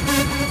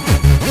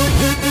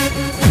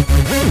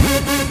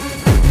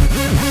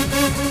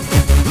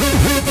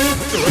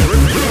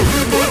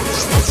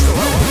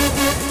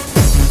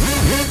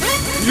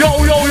 Yo,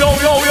 yo, yo,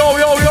 yo, yo,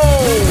 yo, yo.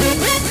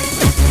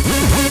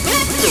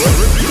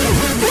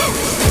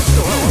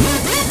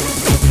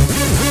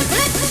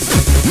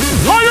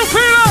 How you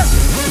feeling?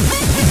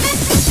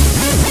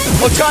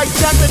 No tight,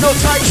 no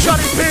tight,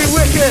 Shotty P,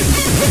 wicked.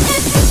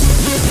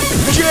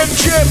 Jim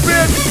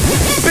Chippin,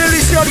 Billy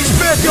Scotty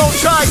Smith, yo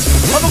tight.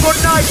 Have a good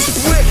night,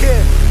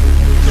 wicked.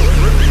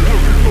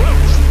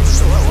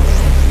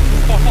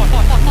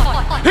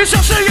 It's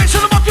just saying to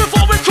the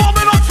microphone, we're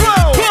coming on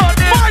through.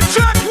 Mic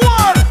check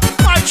one.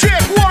 Mic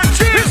check 1,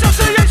 2. It's just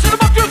saying to the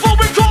microphone,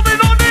 we're coming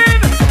on in.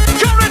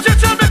 Courage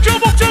to make your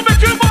move, to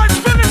make your mind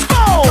spin and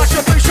go. That's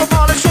your face, your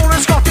mouth, and soul,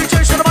 and Scotty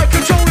J, so the mic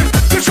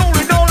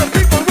controlling all the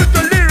people with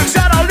the lyrics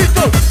that are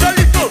lethal. They're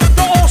lethal,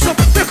 they're awesome,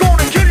 they're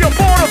gonna kill your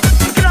boredom.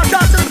 Get out,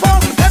 dance to the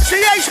phone,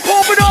 MCA's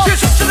pumping up.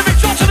 Just up to the beat,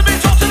 talk to the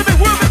beat, talk to the beat,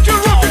 we'll make you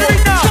roll.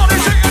 Scotty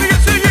J,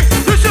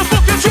 this is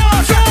fucking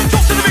drive.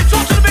 Talk to the beat,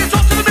 talk to the beat,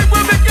 talk to the beat,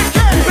 we'll make it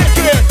get.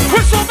 Wicked.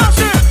 We're so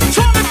massive,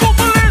 trying to go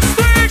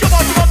ballistic. Jump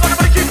on,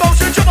 everybody keep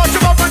motion, jump on,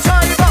 one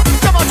time.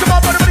 Jump on,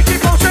 everybody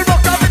keep motion,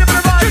 rock out, rhythm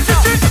and rhyme.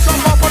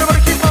 Jump on,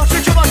 everybody keep motion,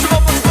 jump on,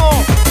 once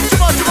more.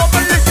 Jump on,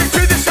 and listen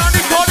to the sound,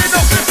 it's calling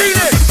up,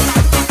 feel it.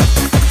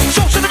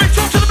 Talk to the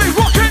beat,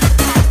 rock it.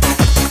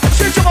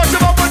 Jump on,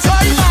 one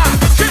time.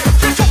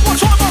 Jump one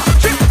timer,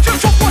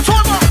 jump one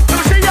timer. Let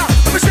me see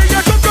ya,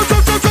 jump. Let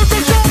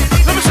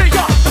me see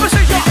ya, let me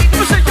see ya, let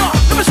me see ya,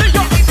 let me see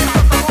ya.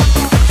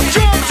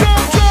 Jump,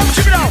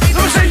 check it out.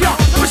 Let me see ya,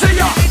 let me see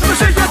ya, let me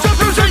see ya, jump,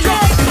 let me see ya.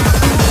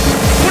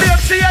 What the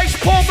MCA's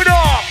pumping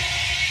up.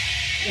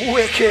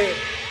 Wicked.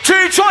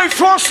 DJ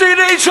Frostie,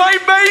 DJ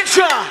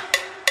Major.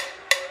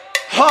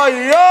 Hi.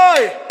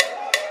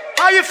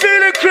 How you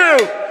feeling, crew?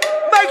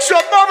 Make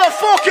some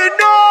motherfucking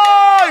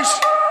noise.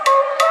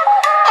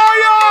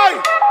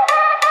 Aye.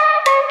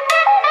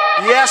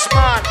 Yes,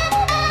 man.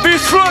 Me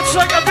throats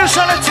like a miss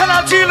on a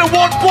 10 deal in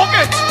one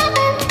bucket.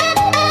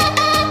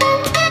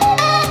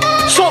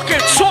 Sock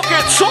it.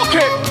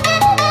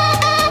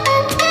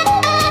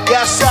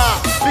 Yes, sir.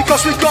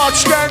 Because we got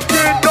strength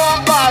in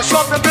numbers.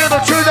 From the middle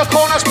to the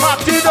corners,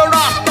 packed to the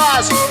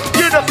rafters.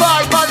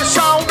 Unified by the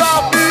sound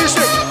of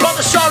music. From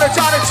the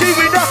solidarity,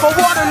 we never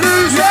want to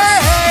lose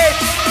it.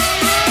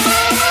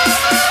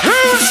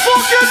 Who's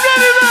fucking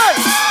ready then?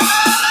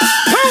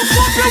 Who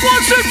fucking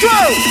wants to go?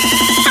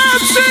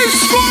 MC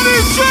Scotty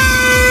J!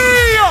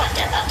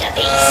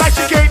 Like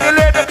to gain the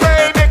living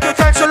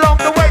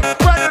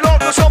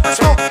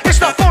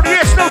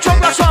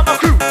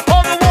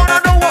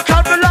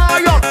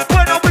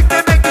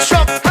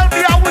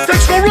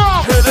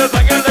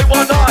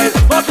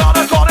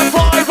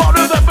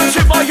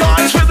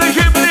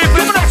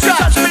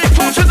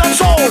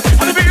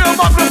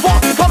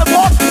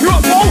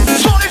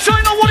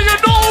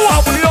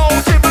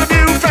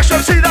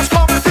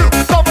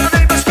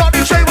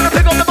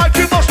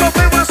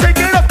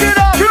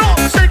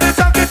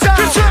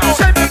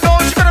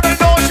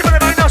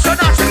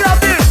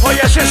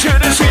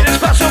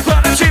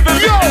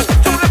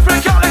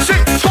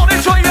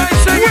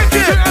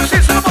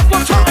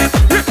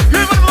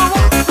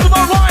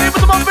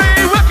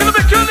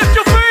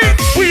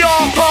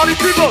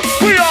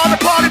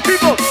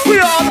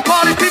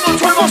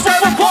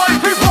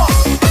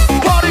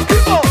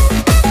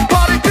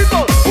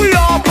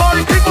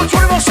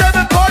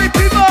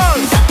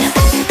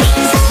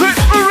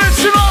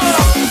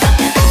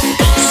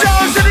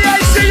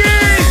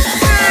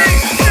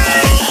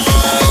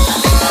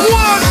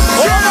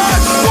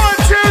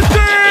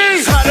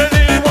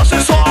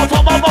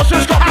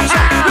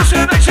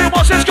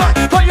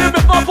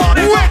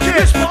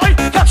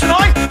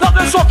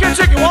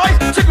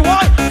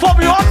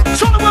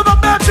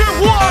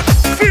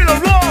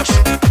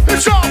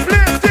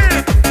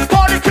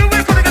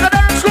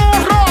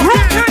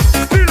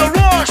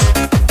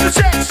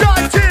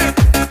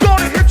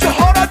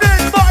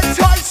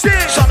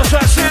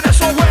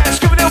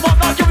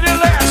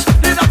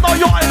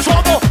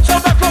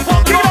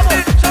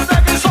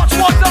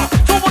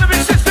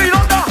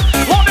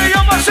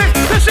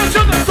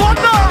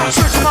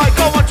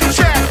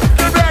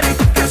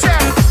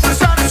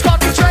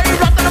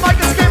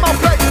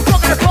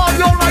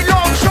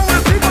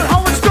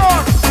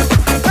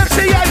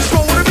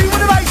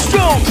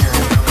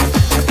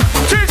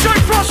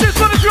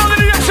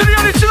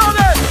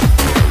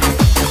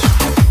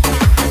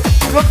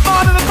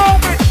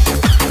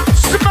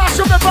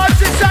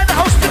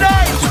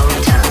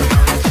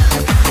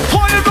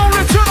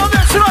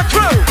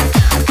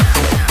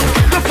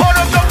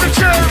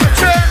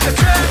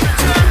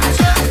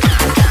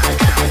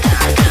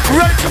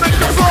Ready to make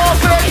the floor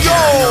bend, yo.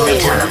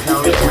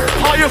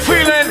 How you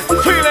feeling?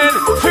 Feeling?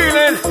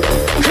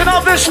 Can I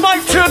have this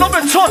mic turn up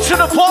and touch in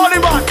the party,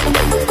 man?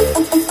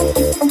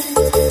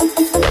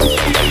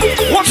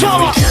 What's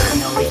up?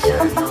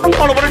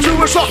 All I wanna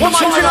do is rock the mic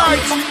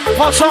tonight.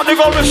 What's up,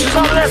 nigga? This is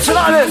out there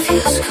tonight.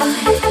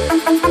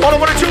 All I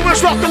wanna do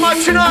is rock the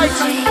mic tonight.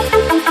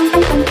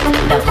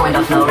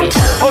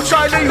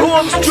 Outside Lee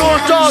Holmes,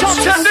 George Dodds, Some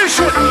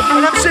Technician,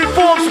 and MC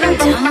Forbes,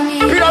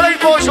 PLA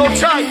boys on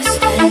tight.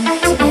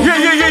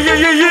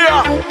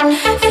 Yeah.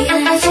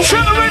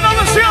 Shut the ring on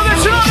the seal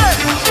this tonight.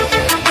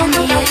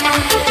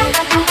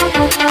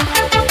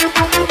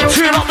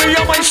 Feel up me, I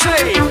might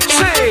say.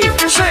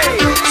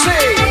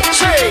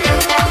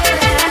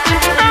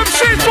 MC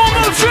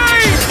Forbes,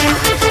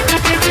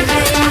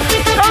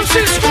 MC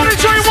Scotty,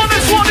 do you want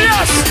this one?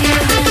 Yes.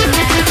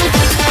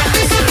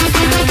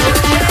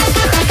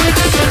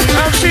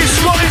 MC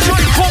Scotty, do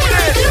you want it?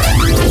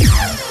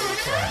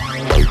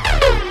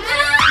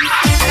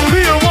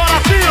 Feel what I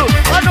feel,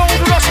 I know the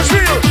rush is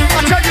real. I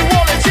tell you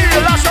all it's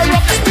here, last I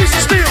rock this piece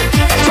of steel.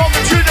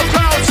 Talking to the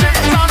crowd,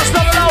 sitting down and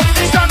spell it out.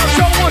 Stand up,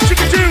 show what you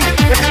can do.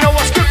 If you know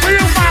what's good for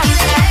you, man.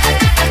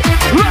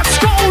 Let's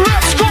go.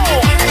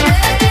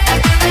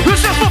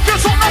 This is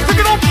focus on not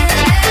picking up.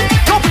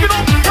 Don't pick it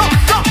up.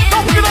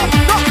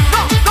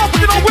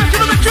 We're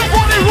gonna make your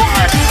body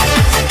right.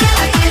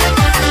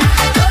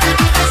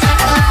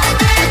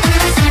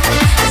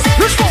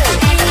 Let's go.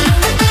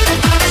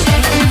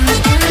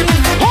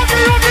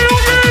 Huggy.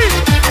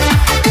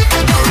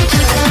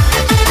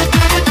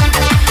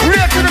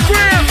 Rear to the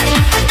grip.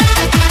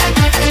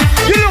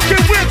 You're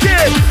looking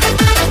wicked.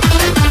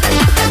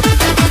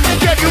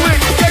 Get you in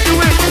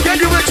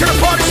to the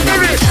party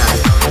spirit.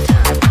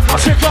 I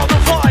take out the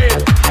fire.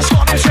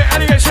 Scotty say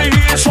NAC,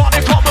 he is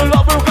Scotty. Come and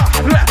love him.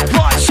 Left,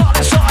 right, side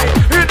to side.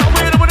 In the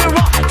middle with the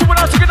rock.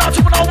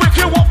 Jumping out,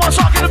 wicked. One more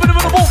sock in the middle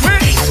of the movie.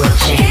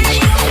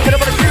 Get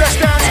everybody feel that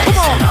stance, come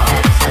on.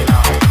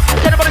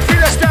 Get everybody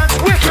feel that stance,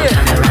 wicked.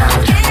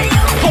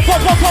 Pop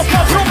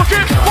it up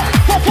again.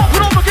 Pop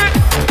it up again.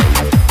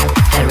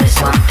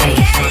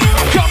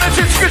 Count it,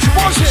 get your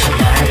buzzing.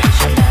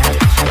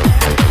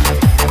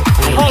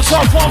 On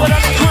top forward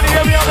and the goodie,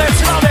 every other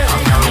tonight.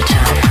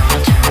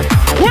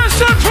 Where's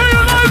that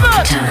feeling over?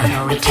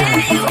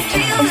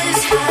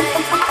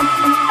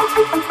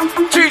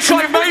 DJ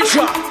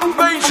Major.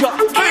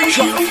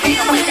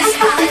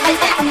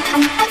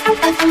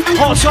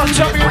 Hot on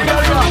W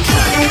area.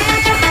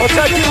 I'll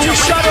take you to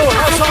Shadow.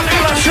 Hot on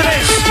English it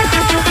is.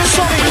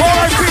 Sonny, all I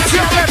preach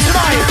out there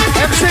tonight.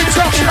 MC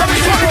Tosh,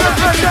 everybody that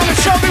first down and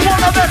show me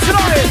one out there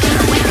tonight.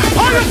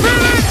 How you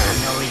feeling?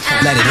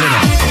 Let it hit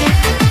him.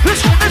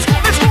 Let's go with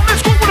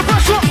the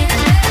pressure.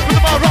 With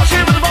the ball rush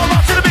in, to the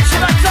big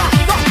selector.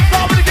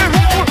 Now we get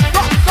roll.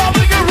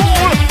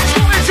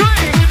 Scotty J,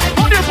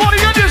 on your body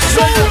and your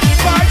soul.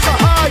 Vibes are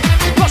high,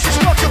 plus it's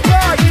not your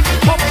pride.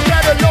 Pop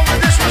together, low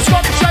with this one,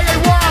 Scotty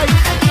J-A-Y.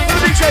 The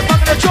DJ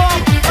banging the drum,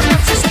 and the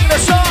MC singing the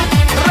song.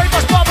 The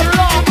ravers bobbing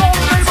along, all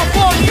the name of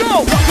fun, yo.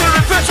 Rockin'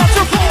 the fence up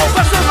to floor.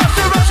 Best of go.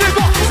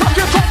 Rock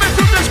your coming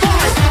through the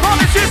sky. All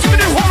this shit's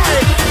taking it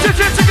high.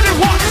 Taking it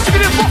hot,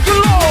 taking it fucking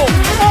low.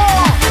 Oh,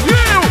 you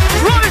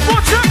ready for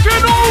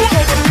taking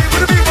over?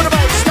 With the beat, with the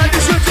bass, stand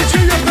your suits into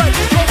your place.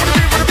 With the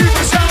beat, with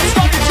the sound,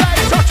 Scotty J,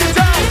 touch it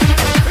down.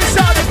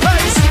 Inside the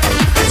place,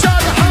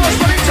 inside the house,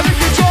 ready to make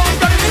you drunk,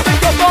 ready to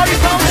make your body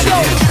pound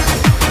show.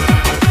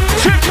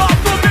 Kick up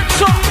the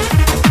mixer.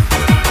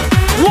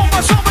 One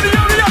more time in the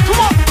area,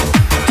 come on.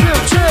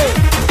 2,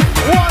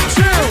 1,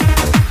 2.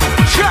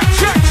 Check,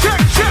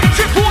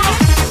 water.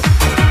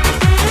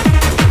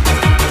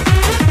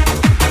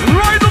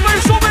 Right the way,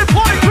 so we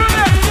party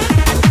clear.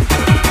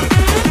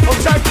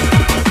 Outside,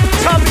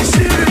 Tommy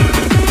Siri,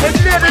 and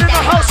Leonard in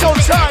the house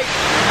outside.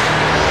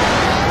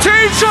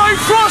 DJ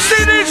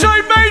Frostie, DJ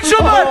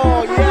Major, man. Oh,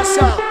 yes,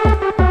 sir.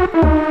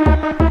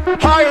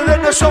 Higher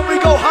than the sun, we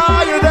go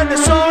higher than the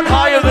sun,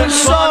 Higher than the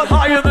sun.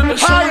 higher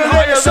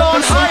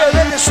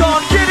than the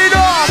sun, get it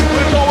on.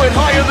 We're going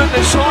higher than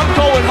the sun,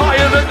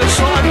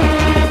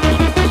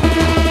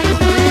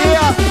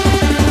 Yeah.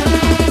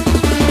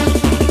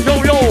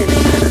 Yo.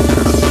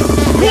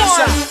 Yes,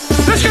 sir.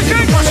 Let's get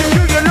king. Watch you,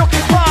 you're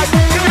looking fine.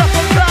 Give it up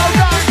for cloud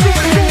nine. Do it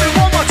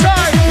one more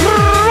time.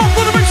 Rock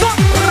for the mix up.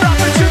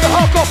 Rapping to the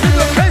hawk off in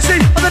the crazy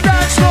on the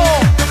dance floor.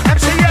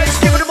 MCA's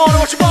giving them all to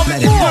what you're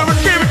bombing Let it for.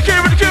 Give it,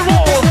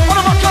 roll. On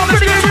the back,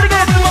 let's get it.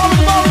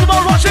 The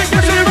ball, rushing.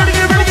 Let's get it,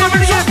 give it,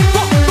 mix up.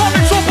 Rock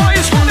it, so by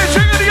his Scotty,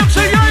 singing the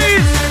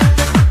MCA's.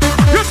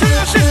 You see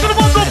the system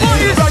of the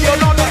boys. Right, you're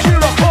not the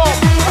killer call.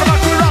 I'm about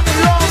to rock it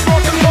long.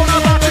 Walk the corner,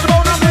 back to the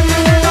bone. I'm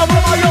making it up.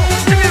 I'm yo.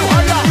 Give me a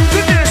higher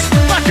than this.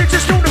 Back it,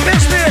 just do the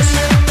business.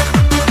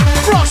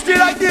 Frosty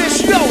like this,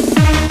 yo.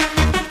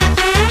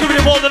 Give me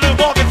more than a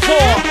bargain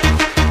for.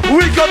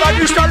 We got that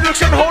new style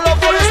looks and hold up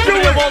for this Give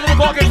me doing. more than a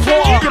bargain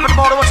for. Give it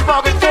more than what you're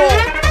bargaining for.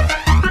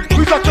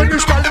 We got the new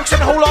style looks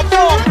and hold up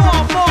more.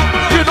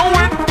 You know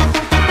it.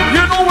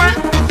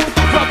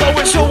 Grab the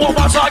whistle, one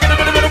more time, get a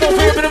bit of a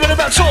movie, a bit of a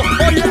mental.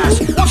 Oh yes,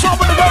 what's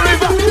up in the very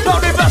back?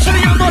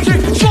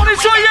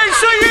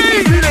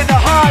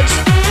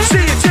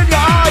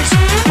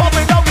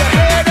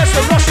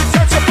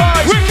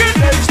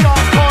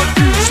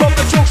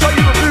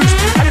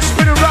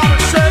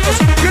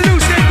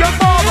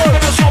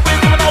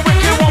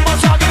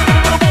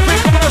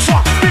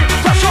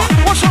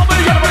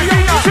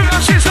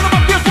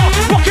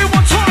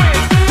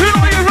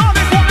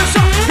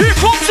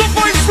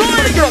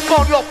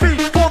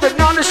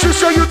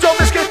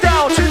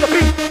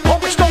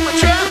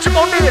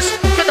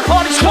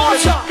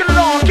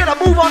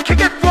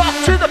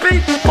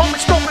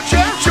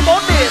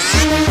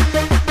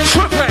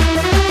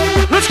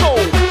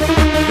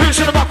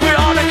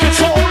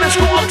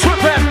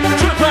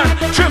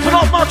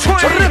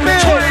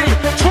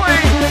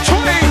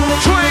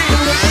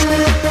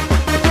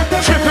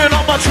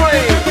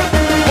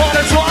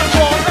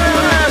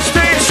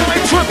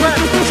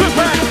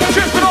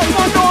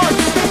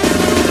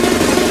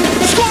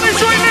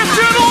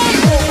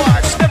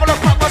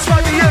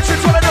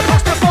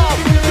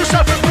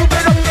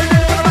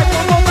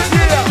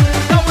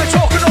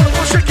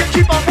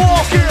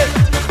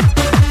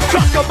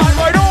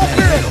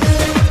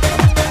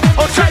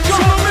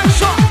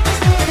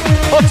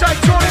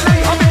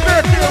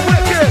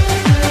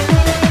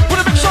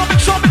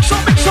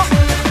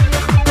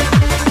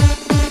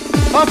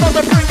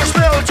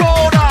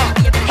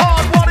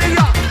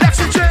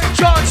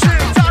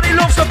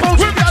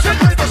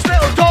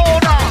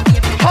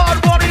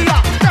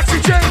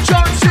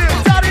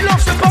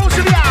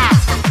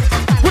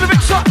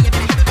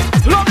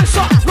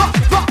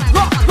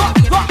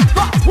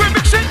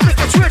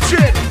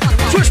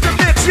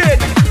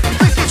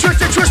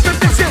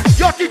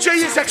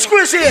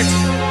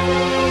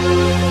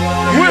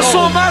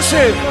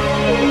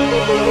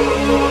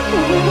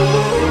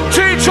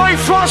 DJ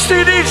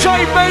Frostie,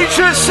 DJ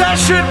Major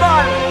Session,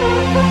 man.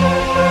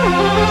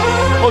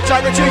 Hold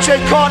tight the DJ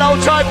Con,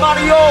 hold tight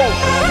Mario.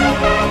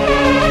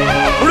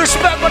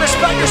 Respect when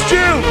respect is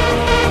due.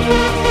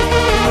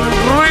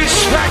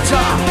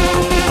 Respecter.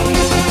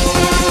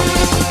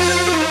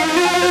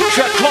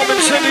 Check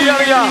comments in the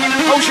area.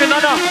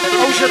 Oceanana.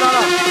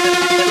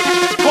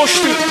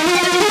 Frostie.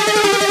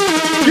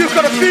 You've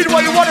got to feed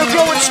what you want to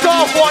grow and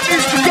starve what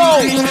needs to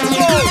go.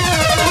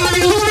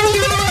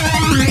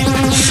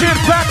 Sit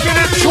back and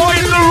enjoy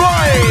the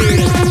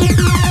ride.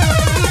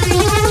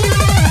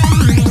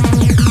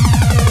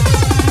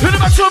 In the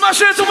back to my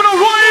shit, over the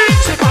right.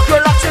 Sit back,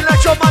 relax and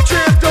let your mind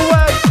drift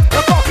away.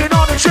 I'm walking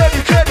on a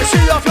journey, clear to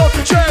see off your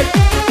DJ.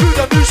 Through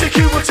the music,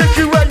 he will take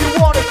you where you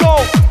want to go.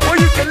 Where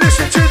you can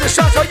listen to the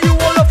sounds that you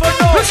will ever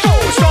know. Let's go.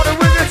 We started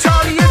with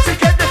Italian to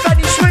get the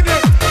Fanny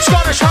swinging.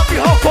 Scottish happy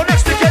hardcore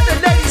next to get the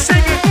ladies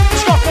singing.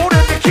 Scotland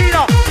and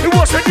Nikita, it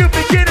was a new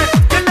beginning.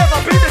 You'll never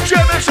be the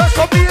German chance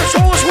for me, it's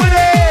always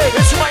winning.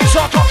 It's my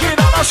start talking and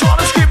I'm trying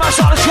to scream, I'm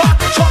trying to shot,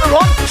 trying to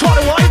run, trying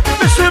to whine.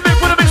 Mr. Big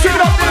with a big shit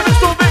up there,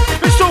 Mr. Big,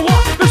 Mr.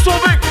 What, Mr.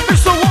 Big,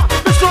 Mr. What,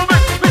 Mr.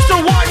 Big, Mr.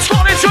 White,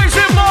 Scotty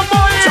chasing my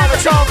mind.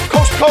 Chinatown,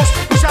 coast to coast,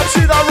 we shall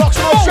see that rocks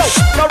and roll show.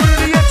 Not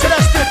really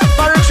interested,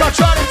 my roots are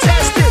trying to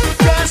test it.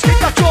 Dance, kick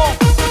that drum,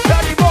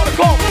 daddy more to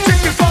come.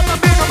 Take it from the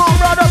minimum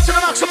right up to the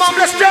maximum,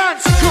 let's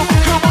dance.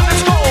 Come on,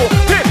 let's go.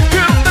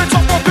 Get up the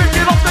top of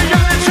picking up the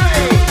energy.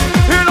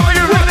 And are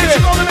you ready?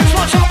 Check on the mix,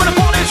 watch out with the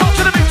party, talk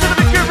to the mix,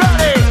 get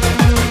ready.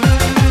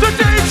 The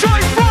DJ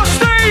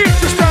Frostie.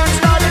 Just dance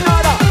night and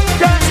night,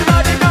 dance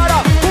night and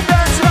night,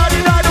 dance night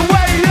and night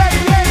away, yeah.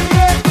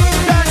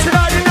 Dance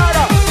night and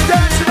night,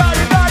 dance night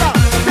and night,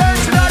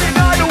 dance night and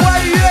night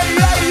away,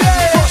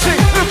 yeah. Frostie,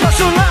 the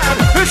pressure land.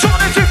 It's on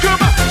it to come,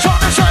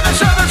 trying to shine the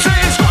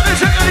 17, Scotty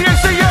taking the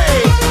ACA.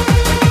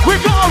 We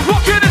got a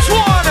rock in this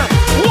one.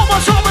 One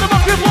more time in the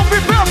back, one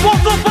big bell, one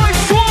the bass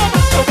drum.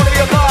 Don't wanna be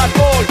a bad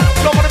boy,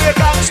 don't wanna be a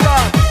gangster.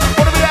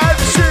 Wanna be a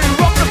MC,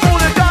 rock the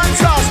full of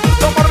dancers.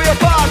 Don't wanna be a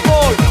bad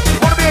boy,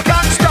 wanna be a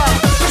gangster.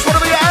 Just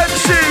wanna be a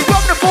MC,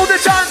 rock the full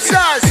of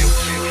dancers.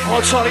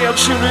 I'll try the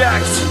MC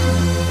react.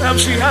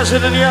 MC has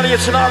it in the area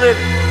tonight.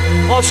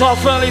 I'll try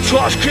Fairly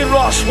Josh, Kid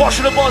Ross,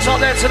 watching the boys out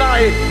there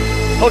tonight.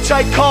 Hold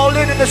tight, Carl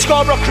Lynn and the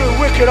Scarborough crew,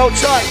 wicked, hold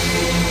tight.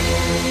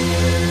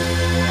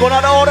 Going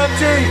on to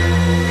RMD,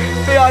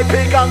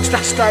 VIP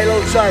gangster style,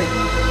 hold tight.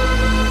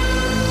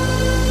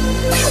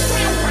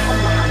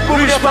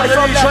 Moving up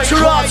from left to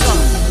right.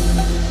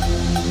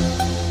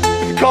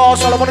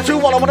 Cause all I wanna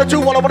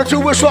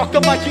do is rock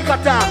the mic, you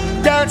got that.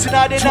 Dance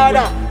night and night,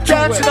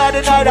 dance night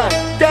and night,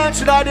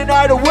 dance night and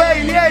night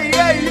away, yeah.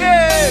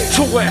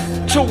 To it.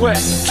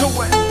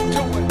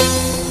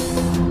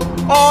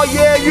 Oh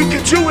yeah, you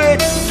can do it.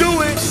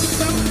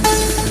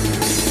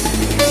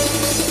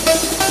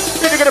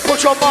 Then you're gonna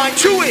put your mind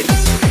to it.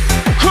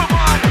 Come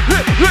on,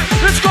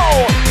 let's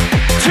go.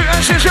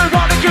 TNC's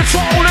running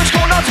control. Let's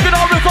go now to get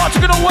our river, to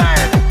get away.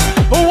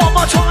 One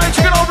more time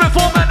to get our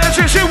river, man.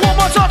 TNC, one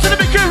more time to the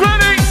big get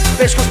ready.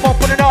 This goes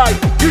bumping the night.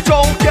 You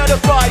don't get a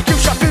fight. You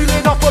shall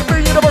feeling up for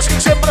me. The bus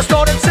kicks in when I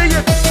start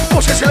seeing.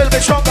 Push gets a little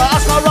bit stronger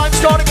as my rhymes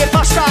start to get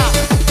faster.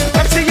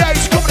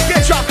 MCA's coming to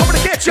get ya,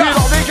 You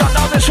know they got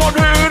down this one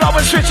rude. I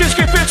was switching,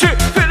 skipping to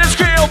finish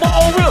skill. My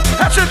own will,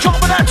 that's a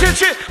drop and that's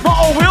it. My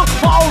own will,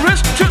 my own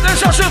wrist. To this,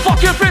 that's a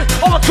fucking fit.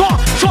 Oh my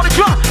god, Scotty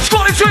Clark,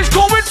 Scotty G's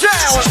going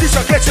down. These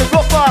are getting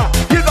rougher.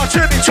 You got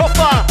to be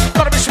tougher.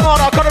 Gotta be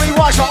smarter, gotta be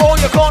wiser. All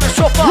you're gonna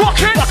suffer.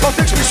 Rocket. Back on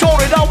things we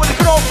sorted out with a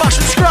good old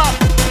fashioned scrap.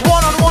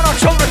 One on one,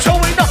 toe to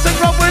toe, ain't nothing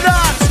wrong with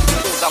that.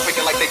 Stop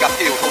freaking like they got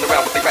skills. Hold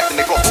around with they rap and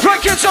they cross.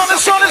 Break it on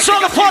the sun, it's on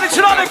the party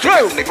tonight,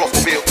 crew.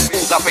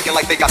 Stop freaking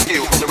like they got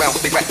skills. Hold around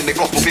with they rap and they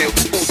cross.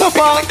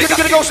 Football,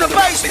 gonna go some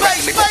bass.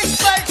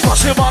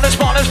 Passing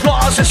minus,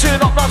 blast, it's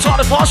in up, now time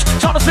to pass,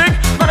 time to think,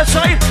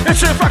 meditate,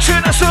 it's a fraction,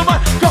 that's the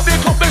man, got me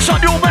a compass on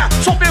your man,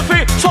 stop me a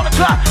feet, trying to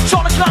clap,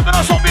 and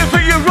I stop me a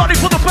feet, you're ready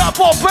for the bad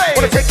boy, babe.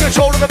 Wanna take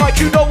control of the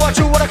mic, you know what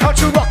to, when I come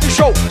to rock the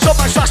show. Some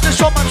man's fast and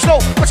some man's slow,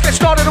 let's get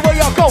started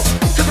away I'll go.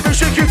 To the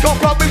music you can't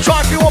rob me,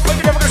 try if you want, but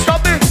you're never gonna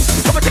stop me.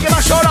 Come and take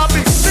a shot at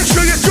me, make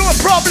sure you do it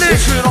properly.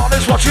 It's in on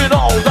is what you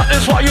know, that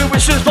is what you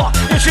wish is not,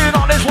 it's in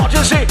on is what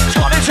you see,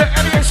 Scotty check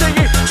any and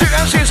singing,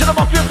 TNC's in the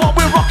muffin while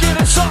we're rocking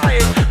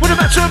inside. With a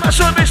mental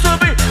message, Mr.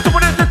 B,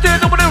 doing it,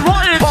 doing it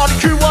right. Party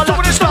crew, I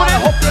like the style, I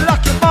hope you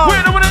like your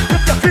mind.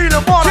 If you're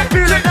feeling what I'm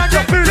feeling, then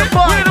you're feeling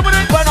fine.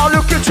 When I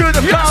look into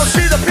the crowd,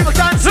 see the people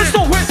dancing. Let's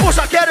go with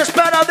Push, I get us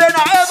better than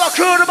I ever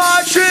could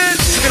imagine.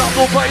 Picking up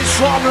the bass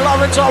from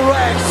Love and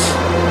Direct.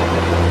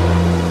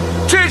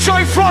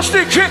 DJ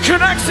Frostie, Kick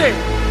Connecting.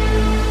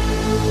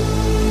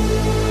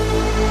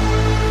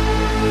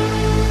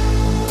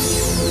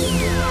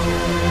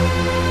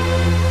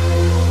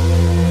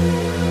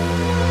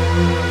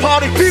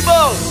 Party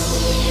people,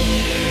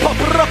 pop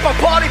it up,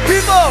 party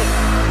people.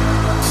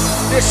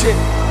 Listen,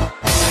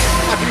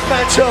 might be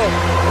mental,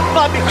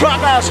 might be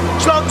crackers.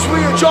 As long as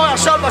we enjoy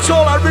ourselves, that's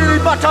all that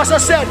really matters. I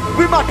said,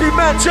 we might be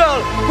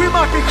mental, we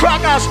might be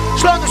crackers.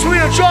 As long as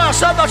we enjoy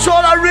ourselves, that's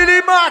all that really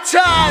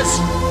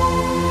matters.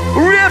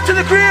 to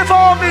the Grave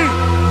Army.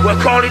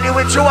 We're calling you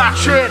into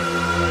action.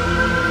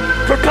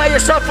 Prepare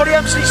yourself for the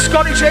MC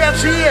Scotty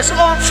JMC's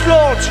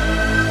onslaught.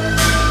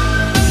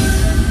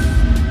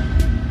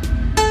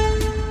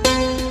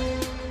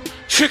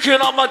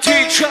 Chicken on my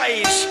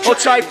DJs. Hold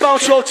tight,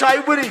 bounce, hold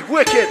tight, Winnie,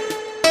 wicked.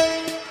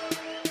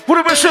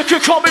 What if a chicken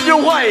coming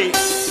your way?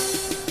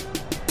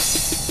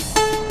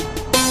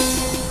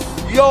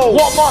 Yo,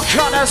 What more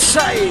can I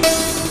say?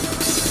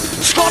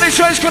 Scotty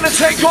J's gonna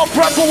take your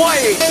breath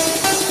away.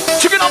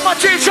 Chicken on my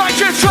DJ,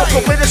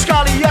 up in the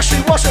scally, yes, she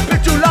was a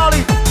bit too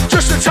lolly.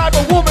 Just the type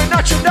of woman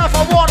that you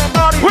never wanna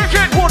marry.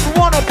 Wicked. Wouldn't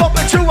wanna bump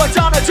into her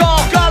down a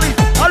dark alley.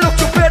 I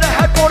looked a bit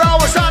ahead, but I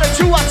was out of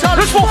two, I tell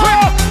you. Let's move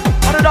it.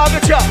 On an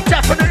Argentine,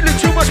 definitely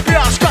too much beer.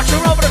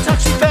 Scratching over the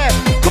taxi fare.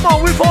 Come on,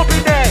 we've all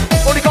been there.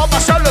 Only got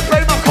myself to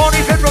blame, I can't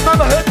even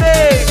remember her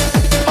name.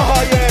 Oh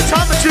yeah,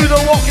 time to do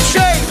the walk of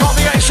shame. On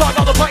the A side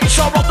of the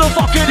place, I'm on the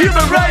fucking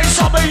human race.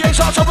 On the A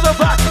side, top of the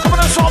back. I'm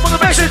gonna start with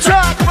the message.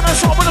 I'm gonna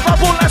start with the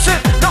Bible lesson.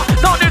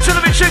 Not new to the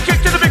big shit, kick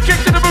to the big kick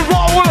to the big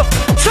roll.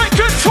 Take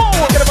control.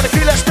 Get up on the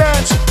feet, let's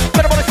dance.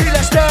 Get up on the feet,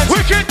 let's dance.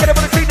 Wicked. Get up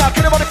on the feet now,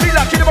 get up on the feet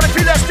now, get up on the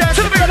feet, let's dance.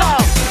 To the big now.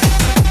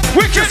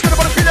 Wicked. Just get up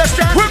on the feet, let's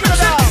dance. Wicked.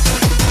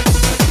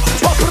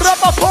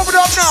 Pump it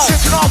up now.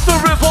 Kicking off the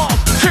rhythm,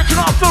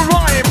 kicking off the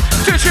rhyme.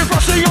 DJ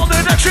Frostie on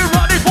the next, you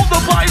ready for the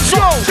vibes?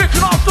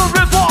 Kicking off the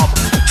rhythm,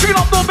 kicking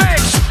off the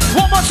mix.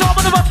 One more time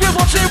in the back, give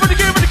one team with the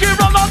game,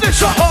 round on this.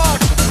 Your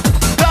heart,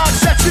 that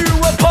sets you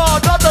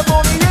apart. Not the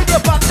money in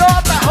your bank,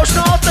 not the house,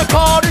 not the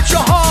car. It's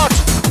your heart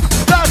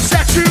that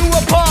sets you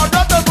apart.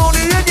 Not the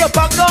money in your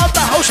bank, not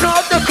the house,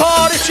 not the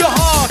car. It's your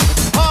heart.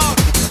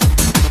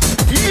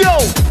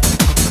 Yo,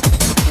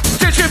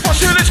 DJ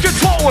Frostie, let's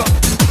control.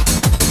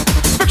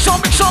 Mix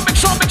on, mix on,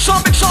 mix on, mix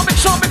on, mix on,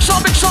 mix on, mix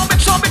on, mix on,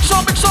 mix on, mix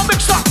on, mix on,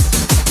 mix on.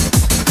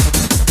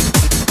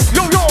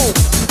 Yo, yo.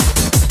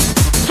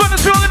 Turn the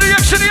drill in the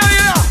action,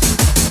 yeah.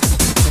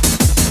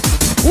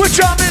 we're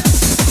jamming.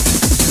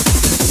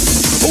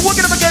 We're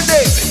gonna begin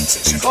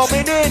this.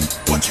 Coming in,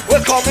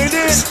 we're coming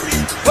in.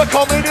 We're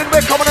coming in,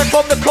 we're coming in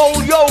from the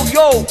cold. Yo,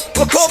 yo,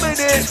 we're coming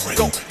in.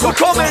 We're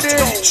coming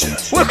in.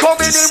 We're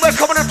coming in, we're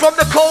coming in from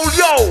the cold.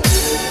 Yo.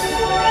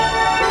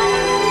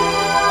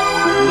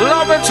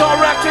 Love and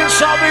direct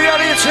inside the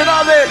audience and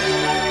of it.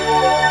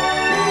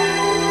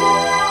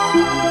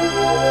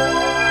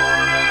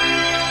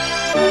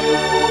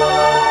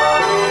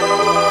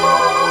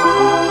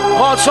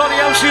 Hearts on the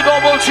MC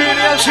Double G,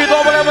 the MC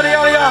Double M in the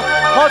area.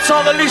 Hearts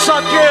on the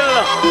Lisa Gill.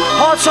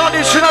 Hearts on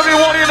each and every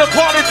one of the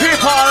party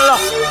people.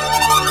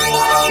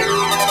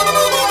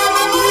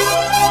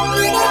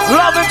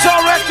 Love and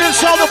direct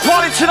inside the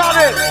party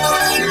tonight.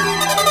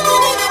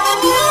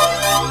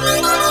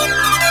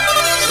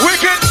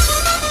 Wicked.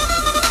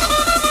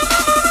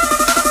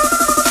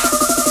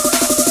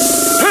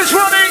 Who's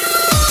running?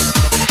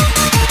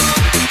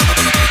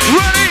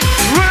 Ready,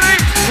 ready,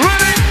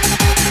 ready.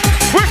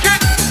 Wicked.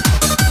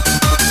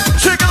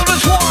 Take it on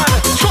this one.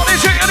 Scotty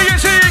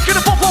JMC, get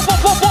a pop, pop, pop,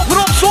 pop, pop, put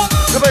on some.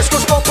 The best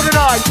goes bump for the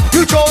night.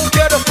 You don't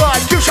get a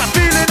fight. You shot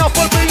feeling off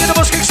while being the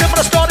most kicks in when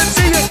I started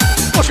seeing.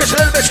 Push gets a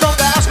little bit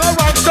stronger as my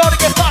rhymes start to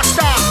get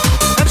faster.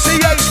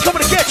 MCA's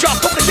coming to get ya,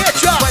 coming to get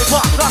ya. Wait,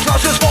 what? That's not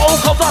just for all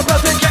come back, but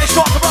they can't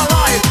stop about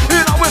life.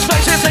 You know it's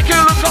faces, take a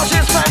look, cause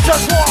it's man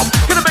just warm.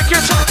 Gonna make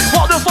it time.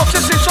 What the fuck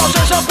is this?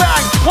 Sausage and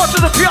bang. What to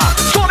the PR?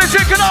 Scotty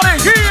taking out of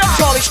here.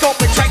 Charlie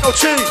stopped with Techno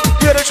T,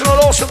 the original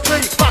awesome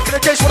three. Back in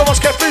the days when I was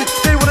carefree,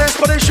 they were the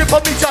inspiration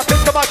for me to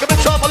pick the mic and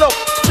chop my look.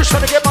 Just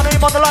trying to get my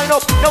name on the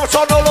lineup. Now it's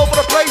on all over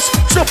the place.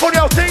 So funny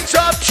how things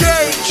have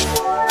changed.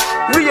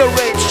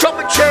 Rearrange, chop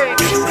and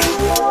change.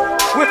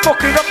 We're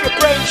fucking up your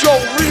brains, yo.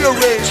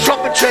 Rearrange,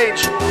 chop and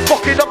change.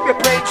 Fucking up your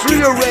brains,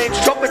 rearrange,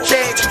 chop and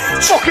change.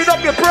 Fucking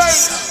up your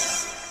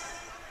brains.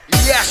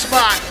 Yes,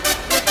 man.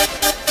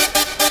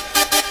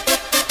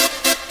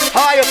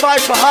 Higher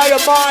vibes for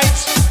higher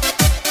minds.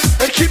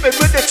 And keep it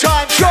with the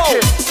time, yo.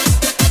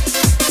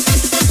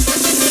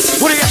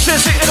 What do you say?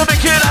 In the big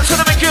kid, that's in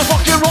the big kid,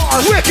 fucking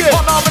rotten. Wicked.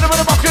 One arm in the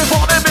middle, fucking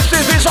for them, it's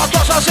this, I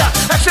got us out.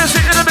 Access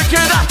in the big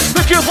kid,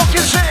 make you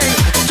fucking sing.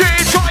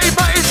 DJ,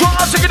 baby, try,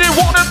 taking it,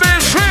 one and be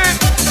shit.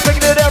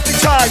 Bringing it every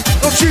time,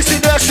 no cheesy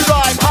nursery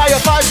rhyme.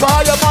 Higher vibes for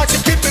higher minds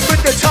and keep it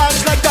with the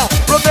times like that.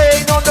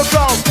 Remain on the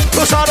ground,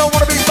 cause I don't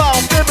wanna be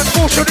found. Living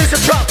bullshit is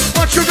a trap,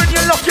 once you're in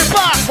you lock your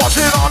back.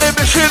 What's it on a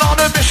mission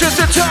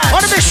to tank?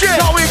 On a mission.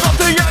 Now we got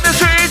the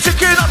energy,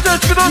 taking up the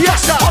good.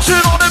 Yes, sir. What's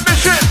it on a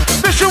mission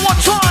one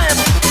time.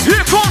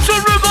 Here comes the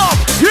rhythm,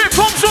 here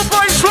comes the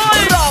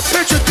bassline. Love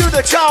pitching through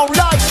the town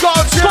like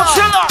Godzilla.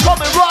 Godzilla.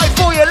 Coming right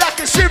for you like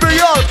a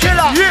serial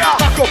killer. Yeah.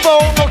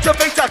 Microphone,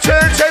 motivator,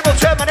 turntable,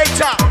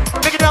 terminator.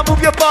 Making that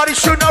move your body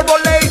sooner or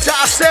later.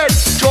 I said,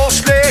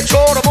 just let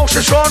your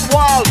emotions run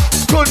wild.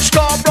 Couldn't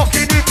stop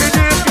rocking even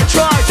if you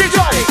tried. DJ,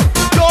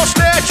 just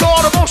let your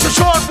emotions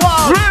run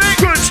wild. Really?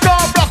 Couldn't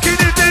stop rocking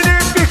even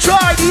if you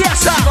tried.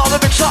 Yes, sir. On the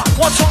big shot,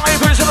 one time,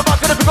 who's in the back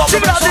of the big up the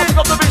big shot, pick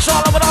up the big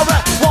shot, I'm gonna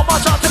rap. One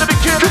more time to the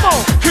big kid. Come on.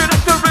 Kid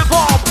up the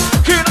rhythm,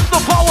 kid up the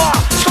power.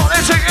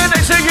 Scotty taking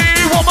it,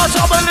 singing, one more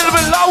time, a little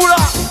bit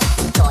louder.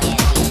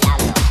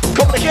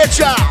 Coming to get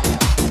ya.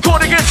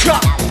 Scotty, get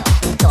shot.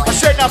 I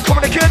said now, come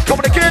on again, get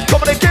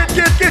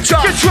ya.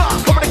 Get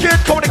shot. Come on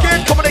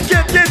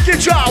again,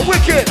 get ya.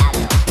 Wicked.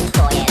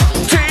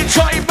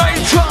 DJ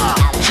Major,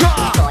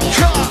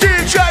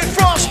 DJ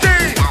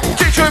Frostie.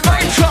 DJ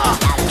Major,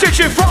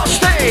 DJ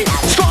Frostie,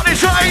 Scotty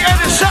J and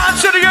the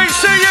sounds of the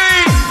ACE.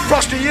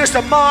 Frostie is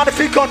the man, if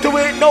he can't do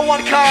it, no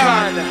one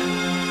can.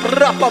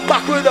 Rapper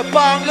back with a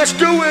bang, let's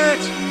do it.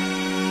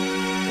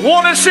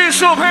 Wanna see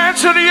some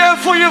hands in the air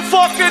for your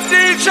fucking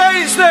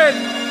DJs then?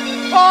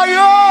 Aye,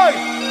 aye,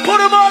 put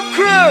them on,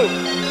 crew.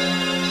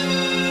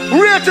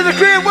 Real to the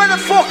green, where the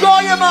fuck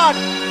are you, man?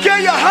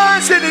 Get your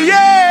hands in the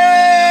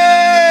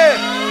air.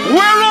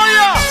 Where are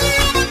ya?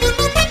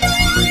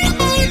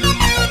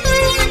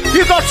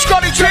 You got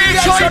Scotty J,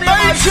 DJ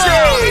Major.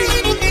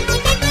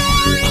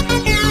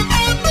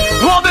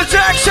 On the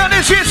decks and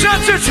it's his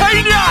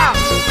entertainer.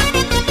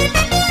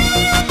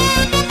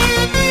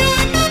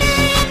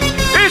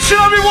 Each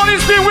and everyone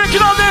who's been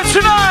wicked on there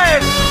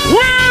tonight.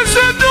 Where's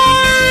the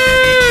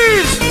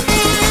noise?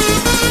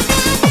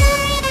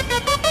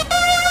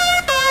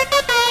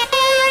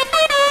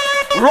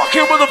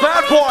 Rocking with the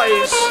bad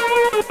boys.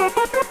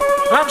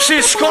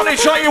 MC Scotty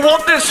J, you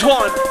want this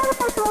one?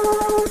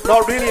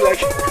 Not really,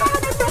 like.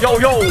 Yo,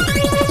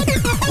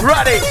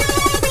 ready?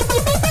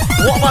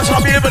 What must I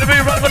be able to be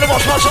ready for the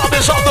boss? Must I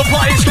be on the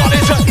place? Scotty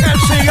J,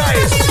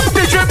 MCAs.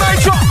 DJ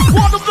Major,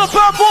 one of the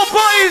purple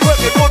boys.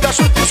 Working on that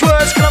with these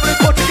words, can I really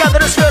put together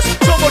this verse?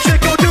 So much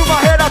it go through my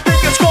head, I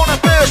think it's gonna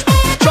burst.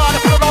 Trying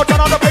to put it all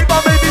down on the paper,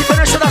 maybe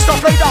finish it, that stuff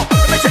laid out.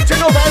 Let me take to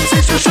know the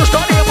MCs, just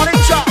starting in one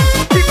inch out.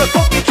 Keep it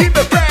funky, keep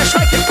it fresh,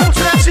 like it goes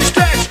to the MC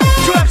stretch.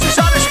 Two MCs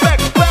I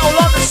respect, we're all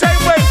on the same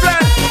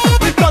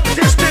wavelength. We've got the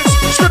distance,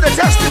 stood the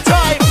test of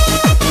time.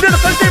 Little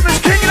Demons,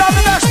 king on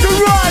the last to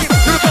rhyme.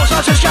 Little girls,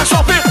 I just can't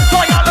stop it.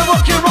 Like I love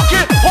rocking,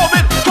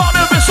 holding, can't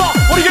ever stop.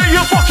 What do you get,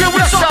 you fucking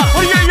with up?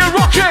 What do you get, you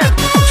rocking?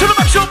 To the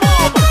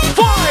maximum.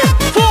 5,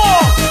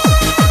 4.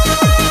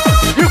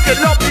 You can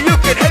love me, you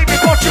can hate me,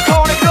 but you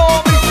can't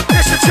ignore me.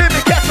 Listen to me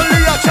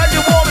carefully, I'll tell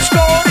you all the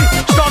story.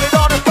 Started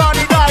on a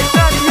Friday night,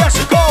 many years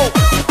ago.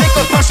 Think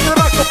of passing the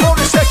microphone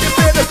a second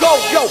bit ago.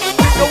 Yo,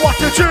 didn't know what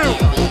to do,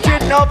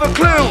 didn't have a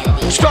clue.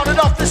 Started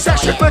off the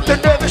session with the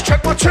nervous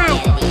check 1, 2.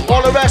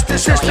 All the rest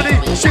is history,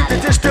 seemed a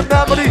distant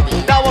memory.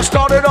 Now I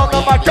started on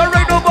the mic, there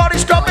ain't nobody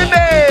stopping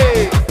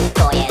me.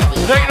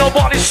 Ain't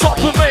nobody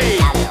stopping me.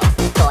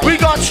 We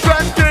got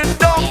strength in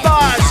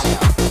numbers.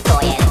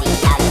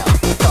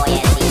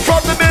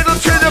 From the middle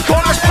to the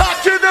corners,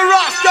 back to the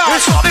rafters.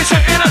 It's all these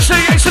in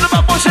SCAs and the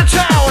bad boys in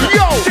town.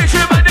 Yo!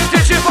 DJ Major,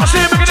 DJ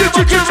Frostie, look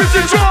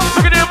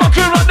at him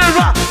monkey run the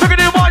rap, look at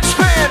him white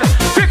spin.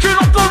 Picking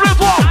up the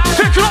rhythm,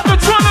 picking up the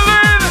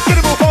adrenaline. Get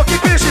him off, get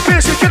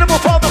busy, get him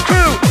off all the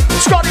crew.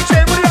 Scotty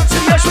J with the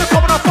MCS, we're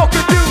coming on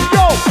fucking do.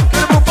 Yo!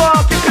 Get him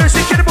off, get busy,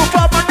 get him off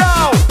right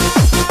now.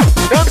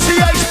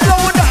 MCA's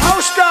blowing the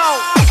house down.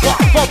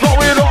 Blow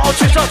it all,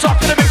 just start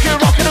talking to make it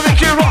rock,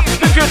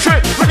 make it trip,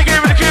 really get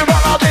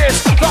rock all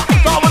this.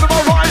 Now with my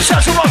rhymes,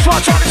 that's a rush,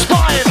 on his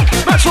spine.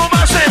 Metro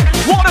massive,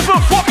 one of a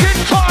fucking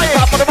client.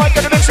 Top on the mic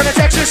and the mix and the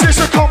Texas is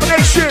a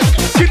combination.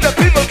 Keep the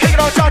people kicking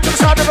on down to the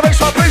side of the bass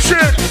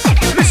vibration.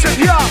 Listen,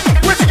 yeah,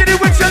 we're taking it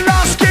with your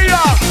last gear.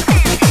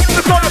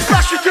 We're gonna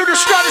flash you through the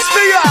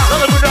stratosphere.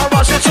 None of it now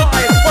rush in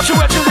time. Watch you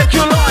wet, you lick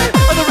your line.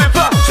 And the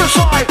river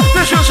subside.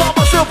 This is how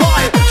much to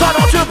buy. Try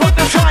not to put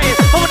the shine.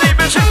 I'm an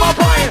image in my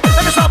brain.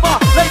 And it's number,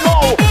 lay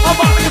low. I'm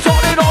running a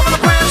tornado on the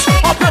prince.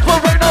 I'll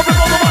preparate now with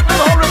all the one with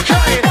the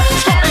hurricane.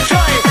 Scotty J,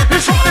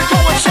 it's trying to go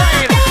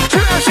insane.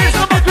 Two MCs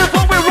the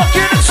microphone, we're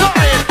rocking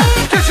inside.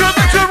 Did you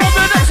make your on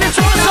the next? It's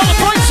on the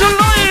celebrate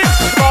tonight.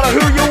 No matter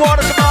who you are,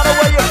 doesn't matter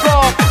where you're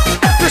from.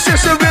 This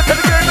is a rip of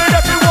the game and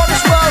everyone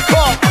is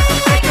welcome.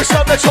 Make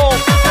yourself at home,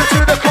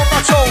 into the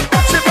combat zone.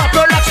 Sit back,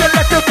 relax and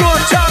let the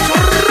good times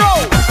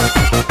roll.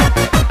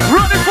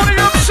 Ready for the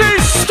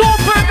MCs,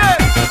 stomping it.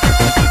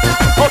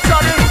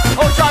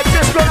 Hold tight,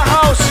 disco in the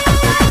house.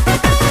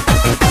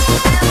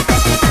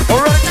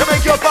 We're ready to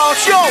make your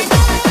bounce, yo.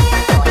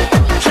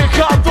 Check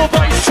out the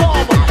bass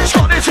drum.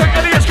 Scotty J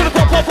and it's gonna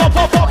pop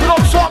it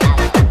on top.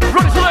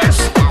 Ready for this?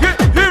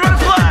 You ready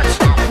for that?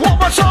 One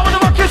more time in the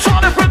back, it's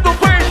trying to bring the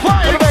beat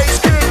On the back. bass,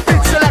 king,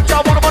 beat selector.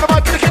 One on the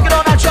mic, gonna kick it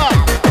on that shot.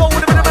 Go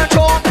with the minimum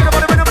tone, get him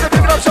on the rhythm and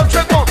pick it up some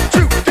check 1,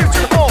 2, give to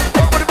the 4.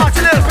 One with the mic,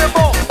 a little bit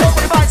more. One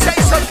with the mic, say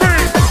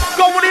something.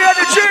 Go with the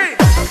energy.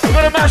 We're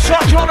gonna mash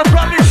up on the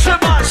brand new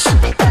Simmers.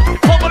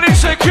 Probably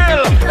say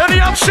kill. And the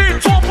MC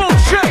Double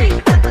J.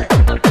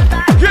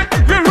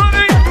 You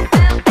ready?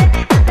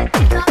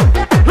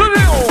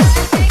 Ready?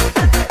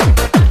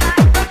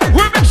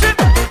 We're mixing.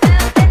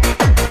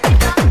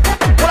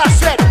 What I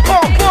said,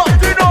 pump up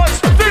the noise.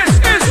 This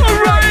is a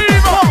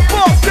rave. Pump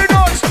up the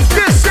noise.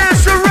 This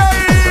is a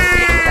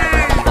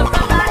rave.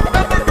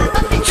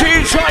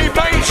 DJ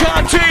Major,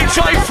 DJ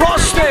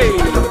Frostie.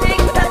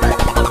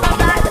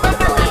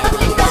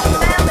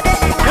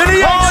 In the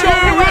Are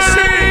end, you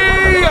ready?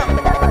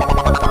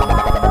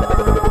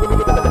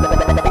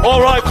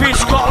 R.I.P.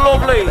 Scott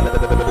Lovely.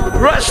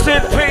 Rest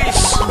in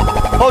peace.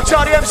 Hold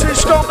tight, the MC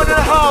Stoneman in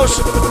the house. house.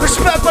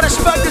 Respect, but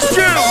respect is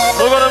due.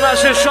 We've got a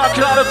massive shout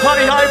out to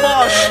Paddy High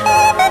Marsh.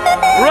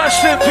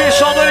 Rest in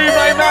peace on the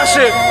eBay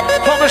massive.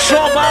 From the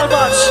Sean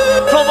Malbats,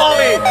 from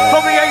Ollie,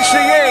 from the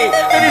ACA.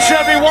 And it's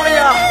every one of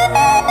ya.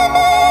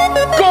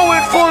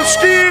 Going full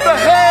steam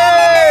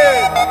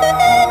ahead.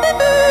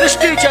 This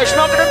DJ's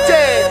knocking them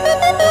dead.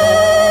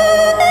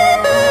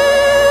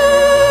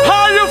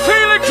 How you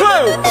feeling,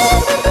 crew?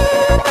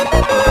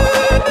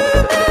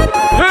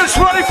 Who's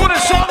ready for the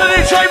sound of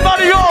DJ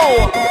Mario?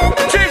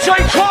 DJ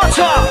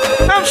Carter,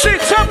 MC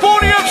Tempo,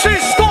 the MC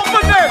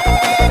Stockman there.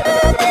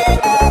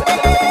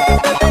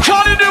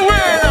 Can you do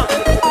it?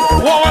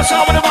 What was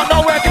happening about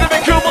nowhere? Gonna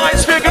make your mind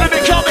speak, gonna be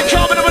coming,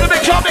 gonna be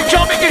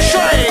coming, you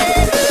shake.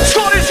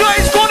 Scotty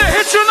J's gonna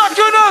hit you like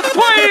an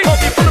earthquake. Pop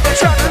you full of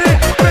adrenaline,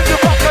 bring you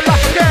back to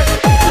life again.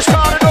 You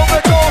started over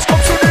the doors,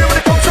 come so near when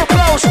it comes so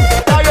close.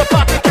 Now you're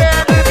back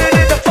again, living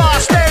in the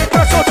fast lane.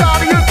 Press on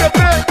down and you get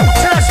bit.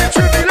 So that's it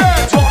to be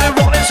learned.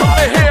 Rolling's on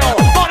the hill.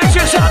 Body's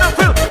just out of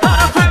feel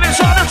is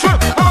on the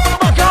truth. I'm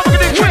gonna get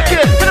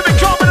wicked. Gonna be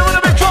coming,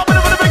 gonna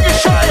make you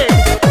shake.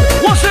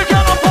 Once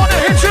again, I'm gonna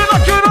hit you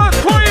like an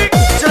earthquake.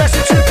 So that's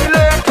it to be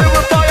learned. Through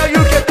a fire,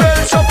 you get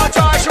burned.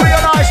 Sometimes you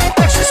realize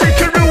ecstasy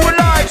can ruin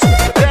lives.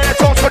 Then it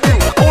talks on you.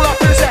 All I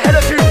feel is ahead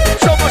of you.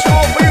 So much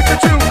more for you to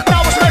do.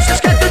 Now it's let's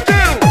just get to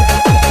do.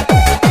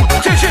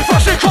 DJ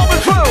Frostie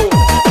coming through.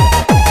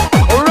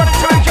 Ready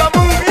to make your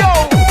move, yo.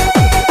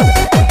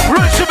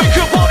 Ready to make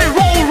your body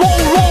roll.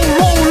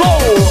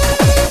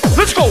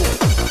 Let's go.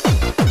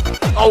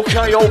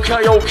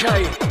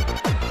 Okay.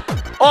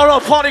 All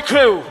right, party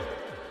crew.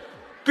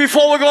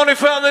 Before we go any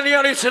further in the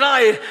early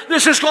tonight,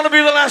 this is going to be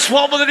the last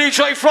one with the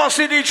DJ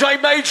Frostie, DJ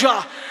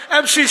Major,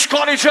 MC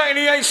Scotty J and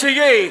the ACE.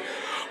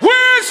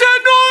 Where's the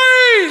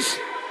noise?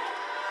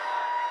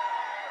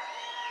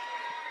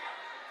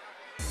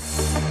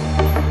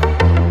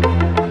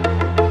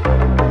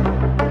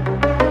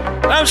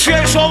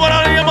 MC's over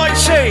on the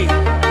MIC.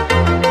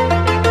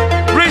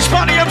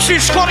 Respect the MC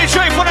Scotty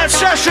J for that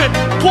session.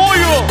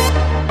 Boyle.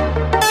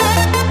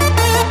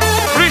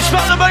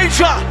 Respect the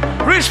Major.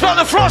 Respect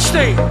the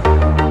Frostie.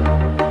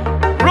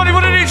 Running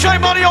with the DJ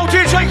Mario,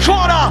 DJ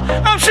Carter.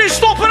 MC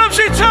Stop and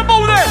MC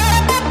Tempo there.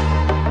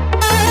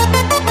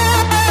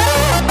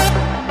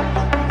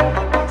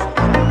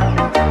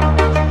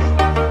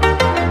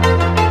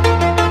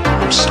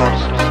 I'm stuck.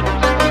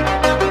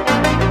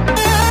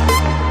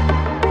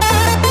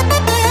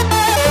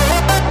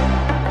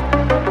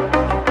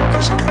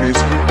 Is it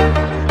crazy?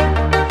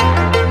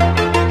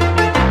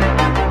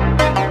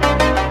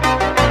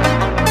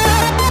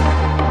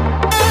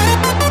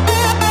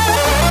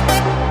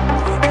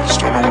 I just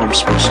don't know what I'm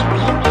supposed to do.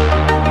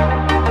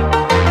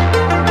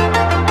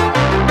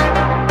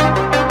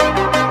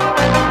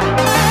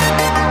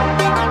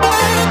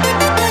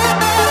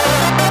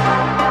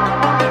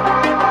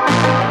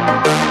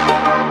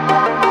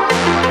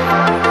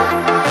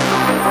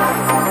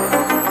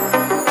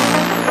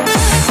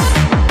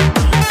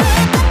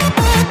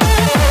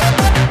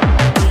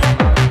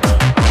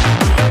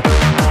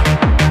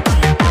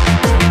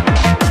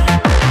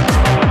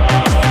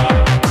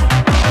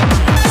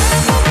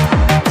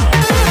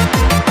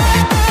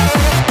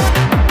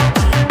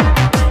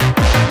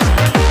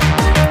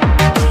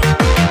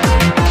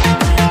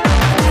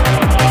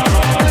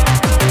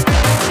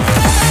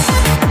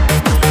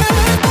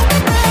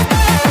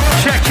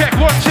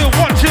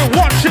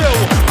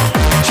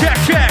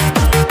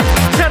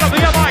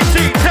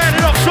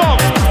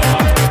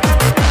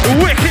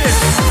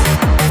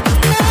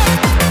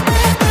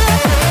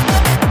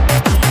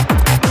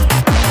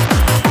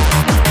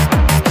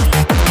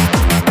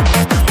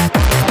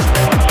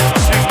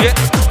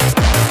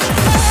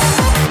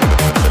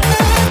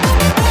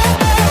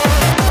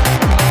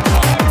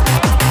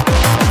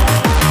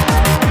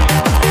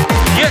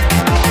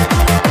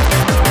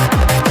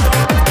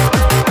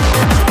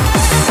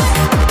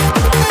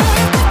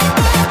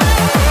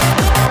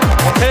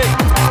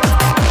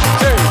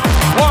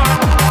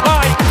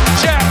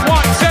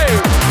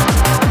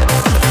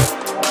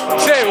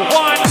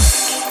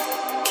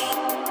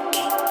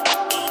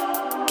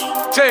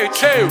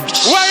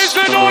 Where's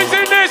the noise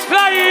in this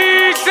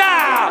place?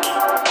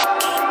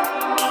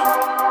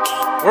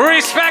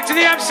 Respect to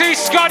the MC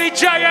Scotty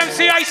J,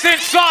 MC Ace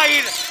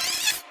inside.